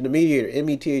way to the mediator,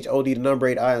 METHOD, the number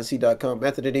 8, INC.com,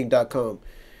 methodinc.com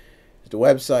is the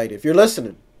website. If you're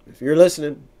listening,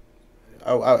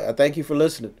 I thank you for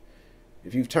listening.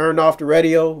 If you've turned off the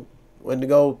radio, went to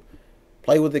go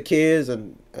play with the kids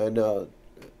and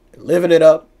living it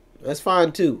up, that's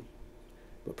fine too.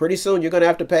 But pretty soon you're going to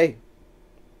have to pay.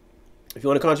 If you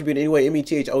want to contribute anyway,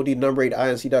 METHOD, number 8,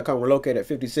 INC.com. We're located at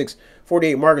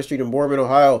 5648 Market Street in Boardman,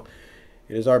 Ohio.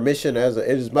 It is our mission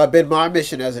been my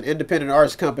mission as an independent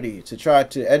arts company to try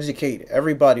to educate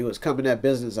everybody who's coming at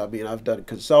business. I mean, I've done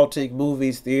consulting,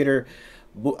 movies, theater,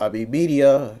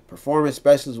 media, performance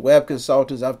specialists, web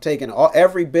consultants. I've taken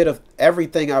every bit of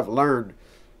everything I've learned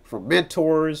from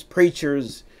mentors,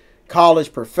 preachers,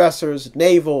 college professors,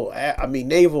 naval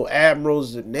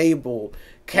admirals, naval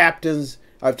captains.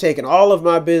 I've taken all of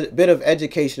my bit of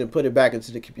education and put it back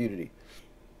into the community.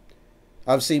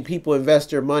 I've seen people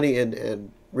invest their money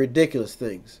in ridiculous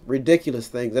things,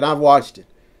 and I've watched it.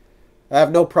 I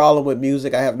have no problem with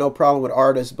music. I have no problem with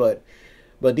artists, but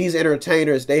these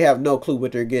entertainers, they have no clue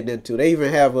what they're getting into. They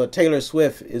even have Taylor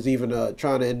Swift is even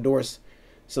trying to endorse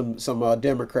some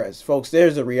Democrats. Folks,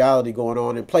 there's a reality going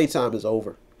on, and playtime is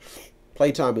over.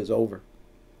 Playtime is over.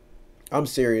 I'm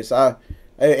serious.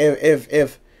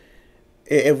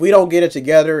 If we don't get it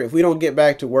together, if we don't get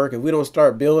back to work, if we don't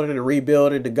start building and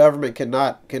rebuilding, the government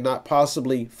cannot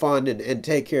possibly fund and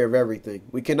take care of everything.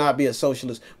 We cannot be a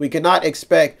socialist. We cannot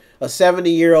expect a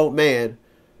 70-year-old man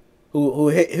who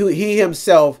he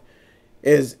himself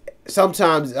is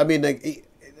sometimes, I mean,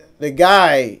 the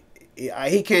guy,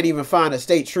 he can't even find a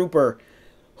state trooper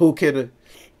who can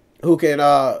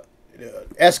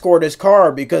escort his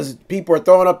car because people are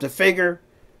throwing up the finger.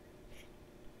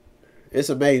 It's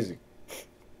amazing.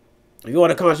 If you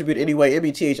want to contribute anyway,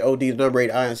 METHOD, number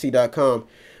 8, INC.com.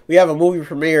 We have a movie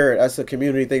premiere. That's a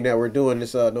community thing that we're doing.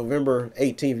 It's November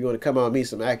 18th. If you want to come out and meet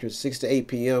some actors, 6 to 8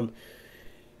 p.m.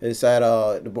 It's at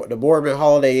the Boardman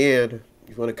Holiday Inn. If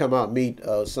you want to come out and meet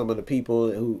some of the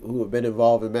people who have been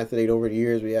involved in Method 8 over the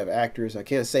years. We have actors. I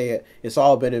can't say it. It's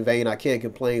all been in vain. I can't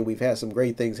complain. We've had some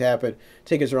great things happen.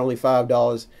 Tickets are only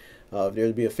 $5.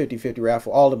 There'll be a 50-50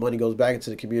 raffle. All the money goes back into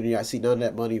the community. I see none of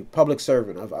that money. Public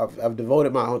servant. I've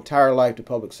devoted my entire life to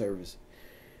public service.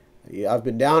 Yeah, I've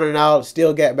been down and out,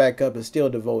 still get back up, and still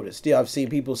devoted. Still, I've seen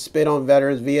people spit on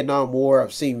veterans, Vietnam War.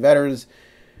 I've seen veterans,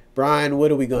 Brian,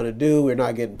 what are we going to do? We're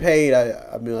not getting paid.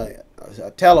 I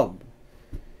tell them,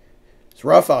 it's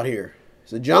rough out here.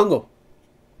 It's a jungle.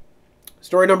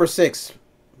 Story number 6.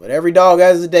 But every dog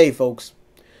has a day, folks.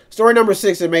 Story number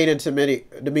 6 that made into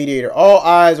the mediator. All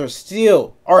eyes are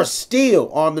still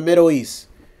on the Middle East.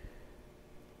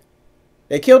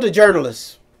 They killed a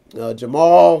journalist,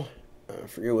 Jamal. I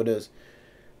forget what his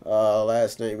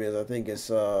last name is. I think it's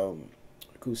Khashoggi.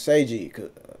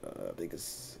 I think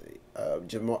it's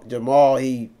Jamal.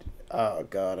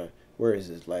 Where is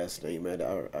his last name at?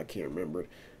 I can't remember it.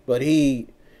 But he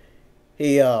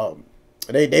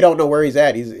They don't know where he's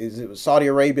at. He's Saudi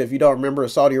Arabia. If you don't remember,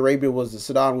 Saudi Arabia was the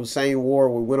Saddam Hussein war.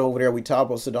 We went over there. We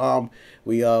toppled Saddam.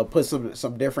 We put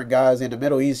some different guys in. The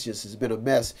Middle East just has been a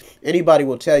mess. Anybody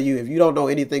will tell you, if you don't know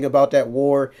anything about that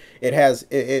war,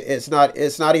 it's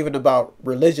not even about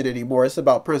religion anymore. It's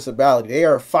about principality. They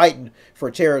are fighting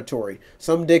for territory.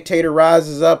 Some dictator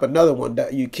rises up, another one.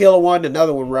 You kill one,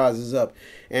 another one rises up.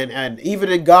 And even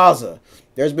in Gaza,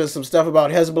 there's been some stuff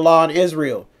about Hezbollah and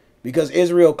Israel. Because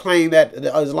Israel claimed that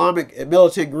the Islamic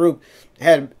militant group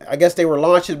had, I guess they were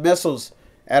launching missiles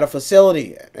at a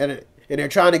facility, and they're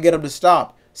trying to get them to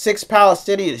stop. 6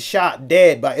 Palestinians shot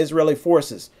dead by Israeli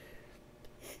forces.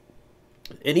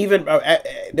 And even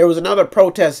there was another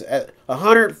protest,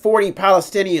 140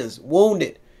 Palestinians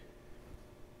wounded.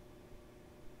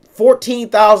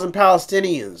 14,000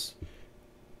 Palestinians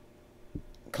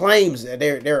claims that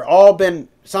they're all been,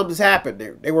 something's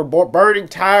happened. They were burning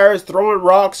tires, throwing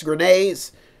rocks,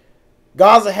 grenades.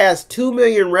 Gaza has 2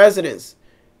 million residents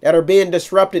that are being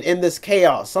disrupted in this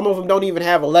chaos. Some of them don't even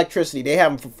have electricity. They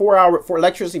have them for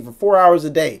electricity for 4 hours a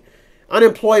day.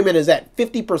 Unemployment is at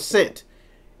 50%.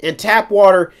 And tap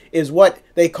water is what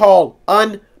they call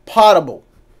unpotable.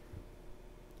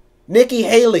 Nikki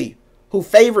Haley, who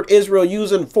favored Israel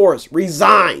using force,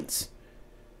 resigns.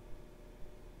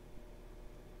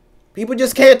 People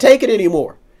just can't take it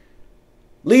anymore.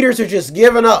 Leaders are just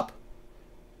giving up.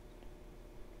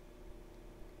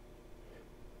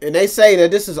 And they say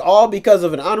that this is all because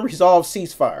of an unresolved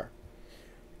ceasefire.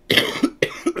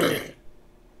 The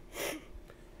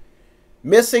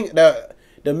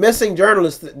missing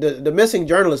journalist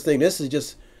thing. This is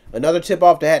just another tip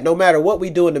off the hat. No matter what we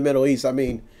do in the Middle East, I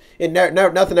mean,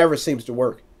 nothing ever seems to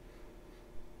work.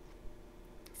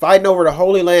 Fighting over the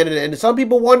Holy Land, and some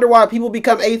people wonder why people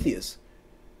become atheists.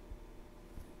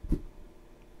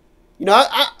 You know,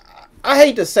 I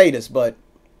hate to say this, but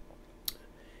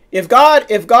if God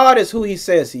is who He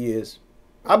says He is,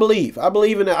 I believe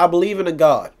in a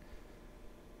God.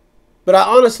 But I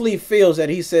honestly feel that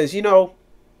He says, you know,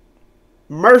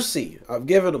 mercy. I've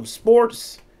given them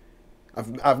sports.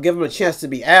 I've given them a chance to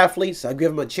be athletes. I've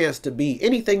given them a chance to be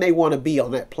anything they want to be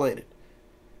on that planet.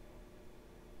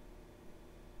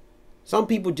 Some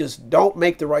people just don't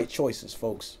make the right choices,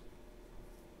 folks.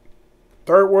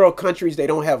 Third world countries, they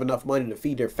don't have enough money to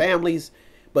feed their families.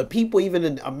 But people even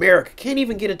in America can't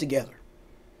even get it together.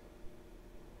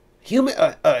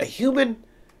 A human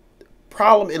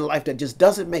problem in life that just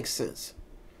doesn't make sense.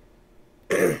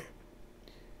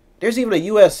 There's even a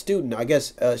U.S. student, I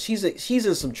guess, she's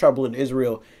in some trouble in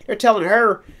Israel. They're telling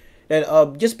her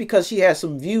that just because she has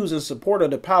some views in support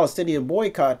of the Palestinian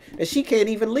boycott, that she can't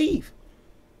even leave.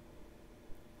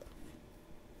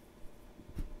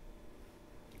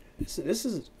 This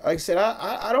is, like I said,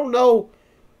 I don't know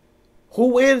who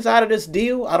wins out of this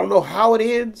deal. I don't know how it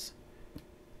ends.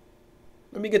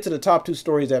 Let me get to the top 2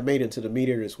 stories that made it to the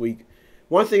media this week.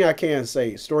 One thing I can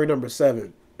say, story number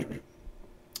 7,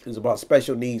 is about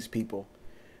special needs people.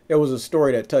 There was a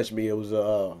story that touched me. It was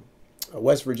a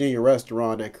West Virginia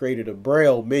restaurant that created a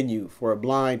Braille menu for a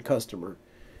blind customer.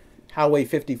 Highway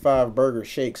 55 burger,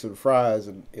 shakes, and fries,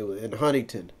 and it was in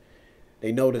Huntington.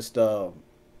 They noticed,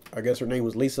 I guess her name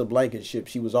was Lisa Blankenship.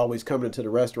 She was always coming into the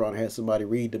restaurant and had somebody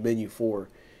read the menu for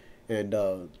her. And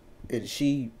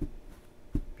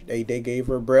they gave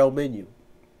her a Braille menu.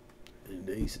 And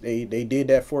they did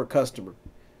that for a customer.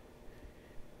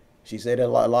 She said that a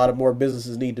lot of more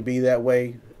businesses need to be that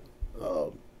way.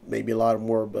 Maybe a lot of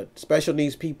more, but special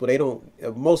needs people, they don't,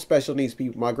 most special needs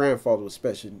people, my grandfather was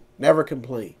special, never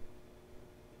complained.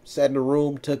 Sat in the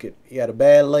room, took it. He had a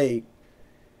bad leg.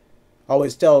 I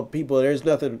always tell people there's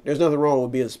nothing wrong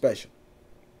with being special.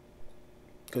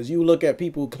 Because you look at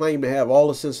people who claim to have all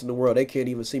the sense in the world, they can't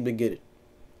even seem to get it.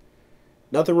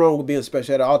 Nothing wrong with being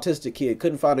special. I had an autistic kid,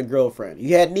 couldn't find a girlfriend.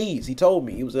 He had needs, he told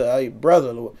me. He was a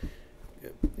brother.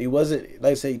 He wasn't,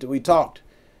 like I say, we talked.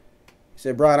 He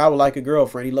said, Brian, I would like a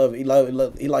girlfriend. He liked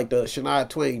Shania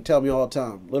Twain, tell me all the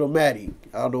time. Little Maddie.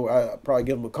 I don't know, I'll probably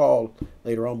give him a call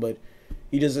later on, but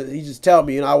he just tell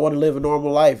me, I want to live a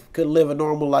normal life. Couldn't live a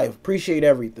normal life. Appreciate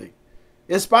everything.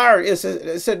 Inspiring. It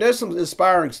said there's some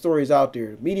inspiring stories out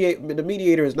there. The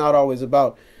Mediator is not always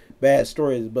about bad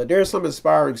stories, but there's some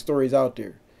inspiring stories out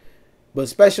there.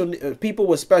 But people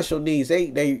with special needs,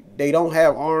 they don't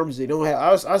have arms. They don't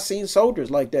have. I've seen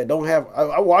soldiers like that. Don't have.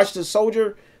 I watched a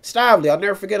soldier, Stively. I'll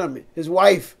never forget him. His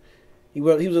wife. He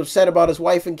was upset about his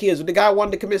wife and kids. The guy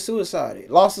wanted to commit suicide. He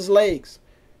lost his legs.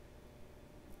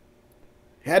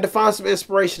 He had to find some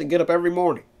inspiration to get up every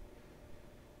morning.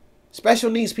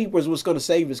 Special needs people is what's going to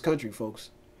save this country,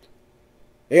 folks.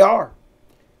 They are.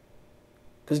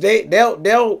 Because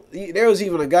there was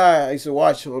even a guy I used to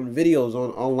watch on videos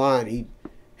online. He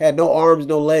had no arms,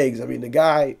 no legs. I mean, the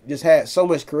guy just had so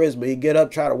much charisma. He'd get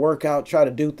up, try to work out, try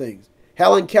to do things.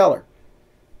 Helen Keller.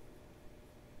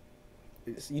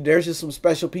 There's just some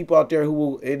special people out there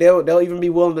who they'll even be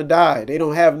willing to die. They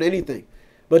don't have anything,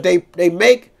 but they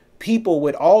make people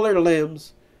with all their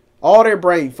limbs, all their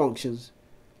brain functions,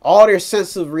 all their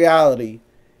sense of reality.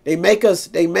 They make us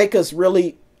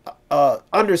really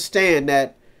understand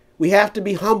that we have to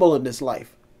be humble in this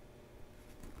life.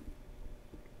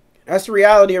 That's the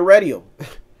reality of radio.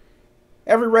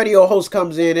 Every radio host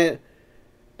comes in and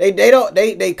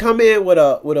they come in with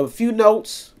a few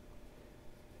notes.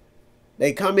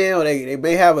 They come in, or they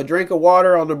may have a drink of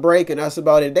water on the break, and that's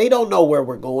about it. They don't know where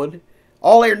we're going.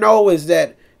 All they know is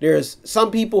that there's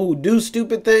some people who do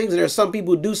stupid things, and there's some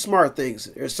people who do smart things.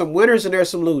 There's some winners and there's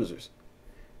some losers.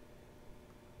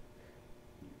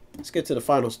 Let's get to the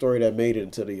final story that made it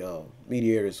into the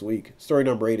Mediator this week. Story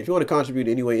number 8. If you want to contribute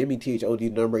anyway,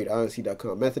 METHOD number 8,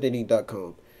 INC.com,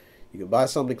 methodinc.com. You can buy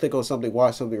something, click on something,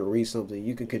 watch something, or read something.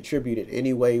 You can contribute in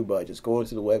any way by just going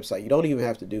to the website. You don't even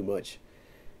have to do much.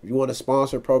 If you want to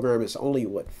sponsor a program, it's only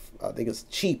what I think it's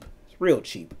cheap. It's real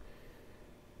cheap.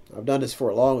 I've done this for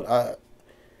a long.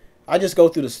 I just go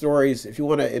through the stories. If you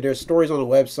want to, there's stories on the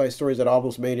website, stories that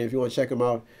almost made it. If you want to check them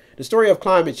out, the story of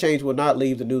climate change will not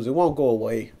leave the news. It won't go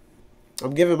away.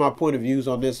 I'm giving my point of views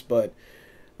on this, but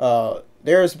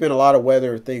there's been a lot of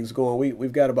weather things going.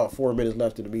 We've got about 4 minutes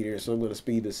left in the meter, so I'm going to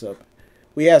speed this up.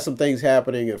 We have some things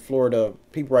happening in Florida.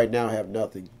 People right now have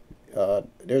nothing.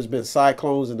 There's been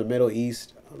cyclones in the Middle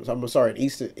East. I'm sorry,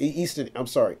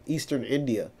 Eastern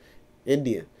India.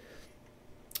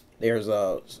 There's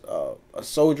a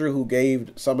soldier who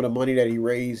gave some of the money that he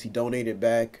raised. He donated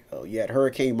back. You had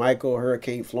Hurricane Michael,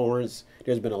 Hurricane Florence.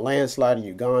 There's been a landslide in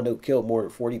Uganda, killed more than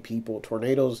 40 people.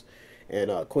 Tornadoes in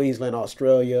Queensland,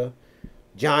 Australia.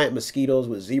 Giant mosquitoes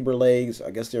with zebra legs.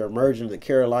 I guess they're emerging in the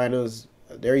Carolinas.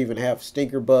 They even have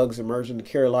stinker bugs emerging in the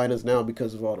Carolinas now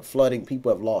because of all the flooding.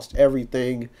 People have lost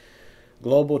everything.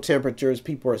 Global temperatures,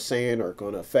 people are saying, are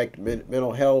going to affect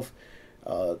mental health.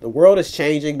 The world is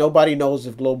changing. Nobody knows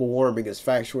if global warming is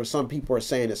factual. Some people are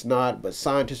saying it's not, but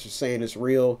scientists are saying it's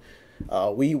real.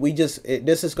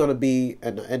 This is going to be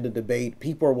an end of debate.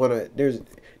 People are want to.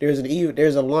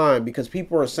 There's a line because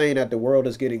people are saying that the world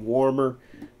is getting warmer,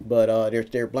 but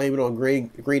they're blaming it on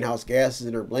greenhouse gases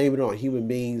and they're blaming it on human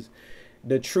beings.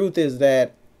 The truth is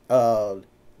that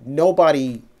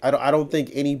nobody. I don't think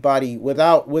anybody with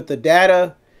the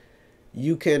data.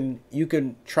 You can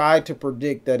try to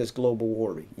predict that it's global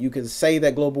warming. You can say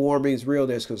that global warming is real.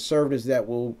 There's conservatives that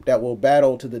will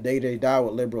battle to the day they die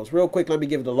with liberals. Real quick, let me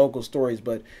give the local stories.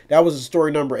 But that was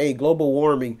story number 8. Global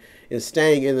warming is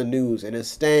staying in the news and it's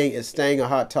staying a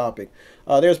hot topic.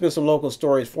 There's been some local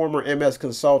stories. Former MS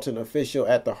consultant official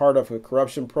at the heart of a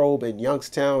corruption probe in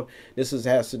Youngstown. This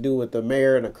has to do with the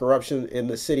mayor and the corruption in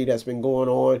the city that's been going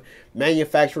on.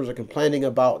 Manufacturers are complaining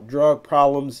about drug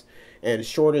problems and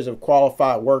shortage of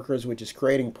qualified workers, which is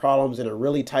creating problems in a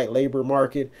really tight labor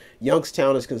market.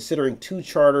 Youngstown is considering 2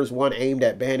 charters, one aimed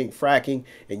at banning fracking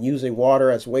and using water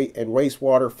as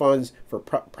wastewater funds for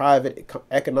private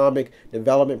economic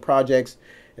development projects.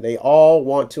 And they all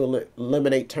want to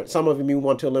eliminate, some of them even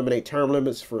want to eliminate term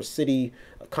limits for city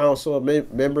council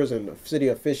members and city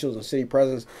officials and city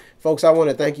presidents. Folks, I want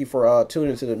to thank you for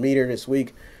tuning into the meter this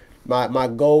week. My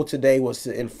goal today was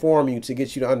to inform you, to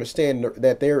get you to understand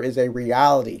that there is a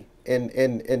reality in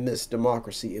this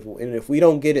democracy. If we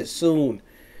don't get it soon,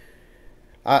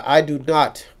 I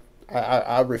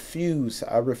refuse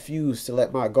to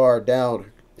let my guard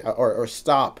down or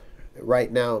stop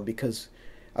right now because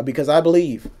I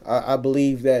believe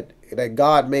that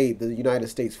God made the United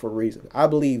States for a reason. I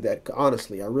believe that,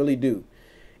 honestly, I really do.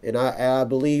 And I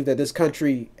believe that this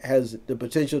country has the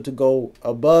potential to go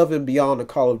above and beyond the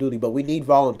call of duty, but we need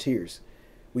volunteers.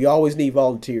 We always need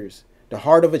volunteers. The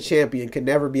heart of a champion can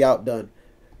never be outdone.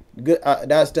 Good.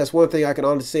 That's one thing I can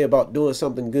honestly say about doing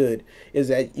something good, is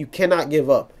that you cannot give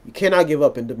up. You cannot give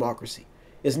up in democracy.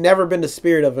 It's never been the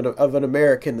spirit of an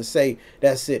American to say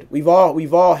that's it. We've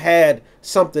all had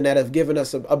something that has given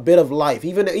us a bit of life,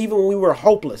 even when we were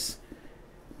hopeless.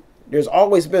 There's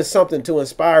always been something to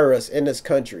inspire us in this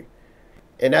country,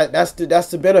 and that's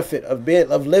the benefit of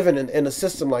living in a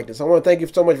system like this. I want to thank you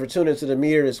so much for tuning into the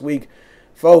meter this week,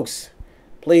 folks.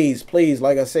 Please,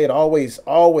 like I said,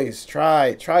 always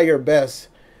try your best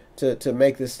to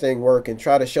make this thing work and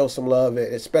try to show some love,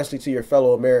 especially to your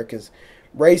fellow Americans.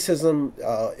 Racism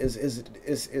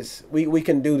we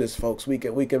can do this, folks. We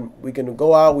can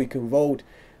go out, we can vote.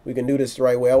 we can do this the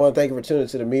right way. I want to thank you for tuning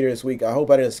to the meter this week. I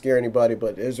hope I didn't scare anybody,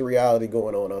 but there's a reality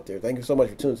going on out there. Thank you so much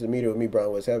for tuning to the meter with me,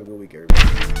 Brian West. Have a good week, everybody.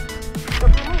 If you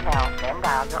need help, then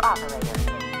dial your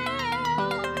operator.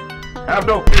 Have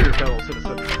no fear, fellow citizens.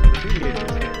 The mediator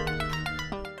is here.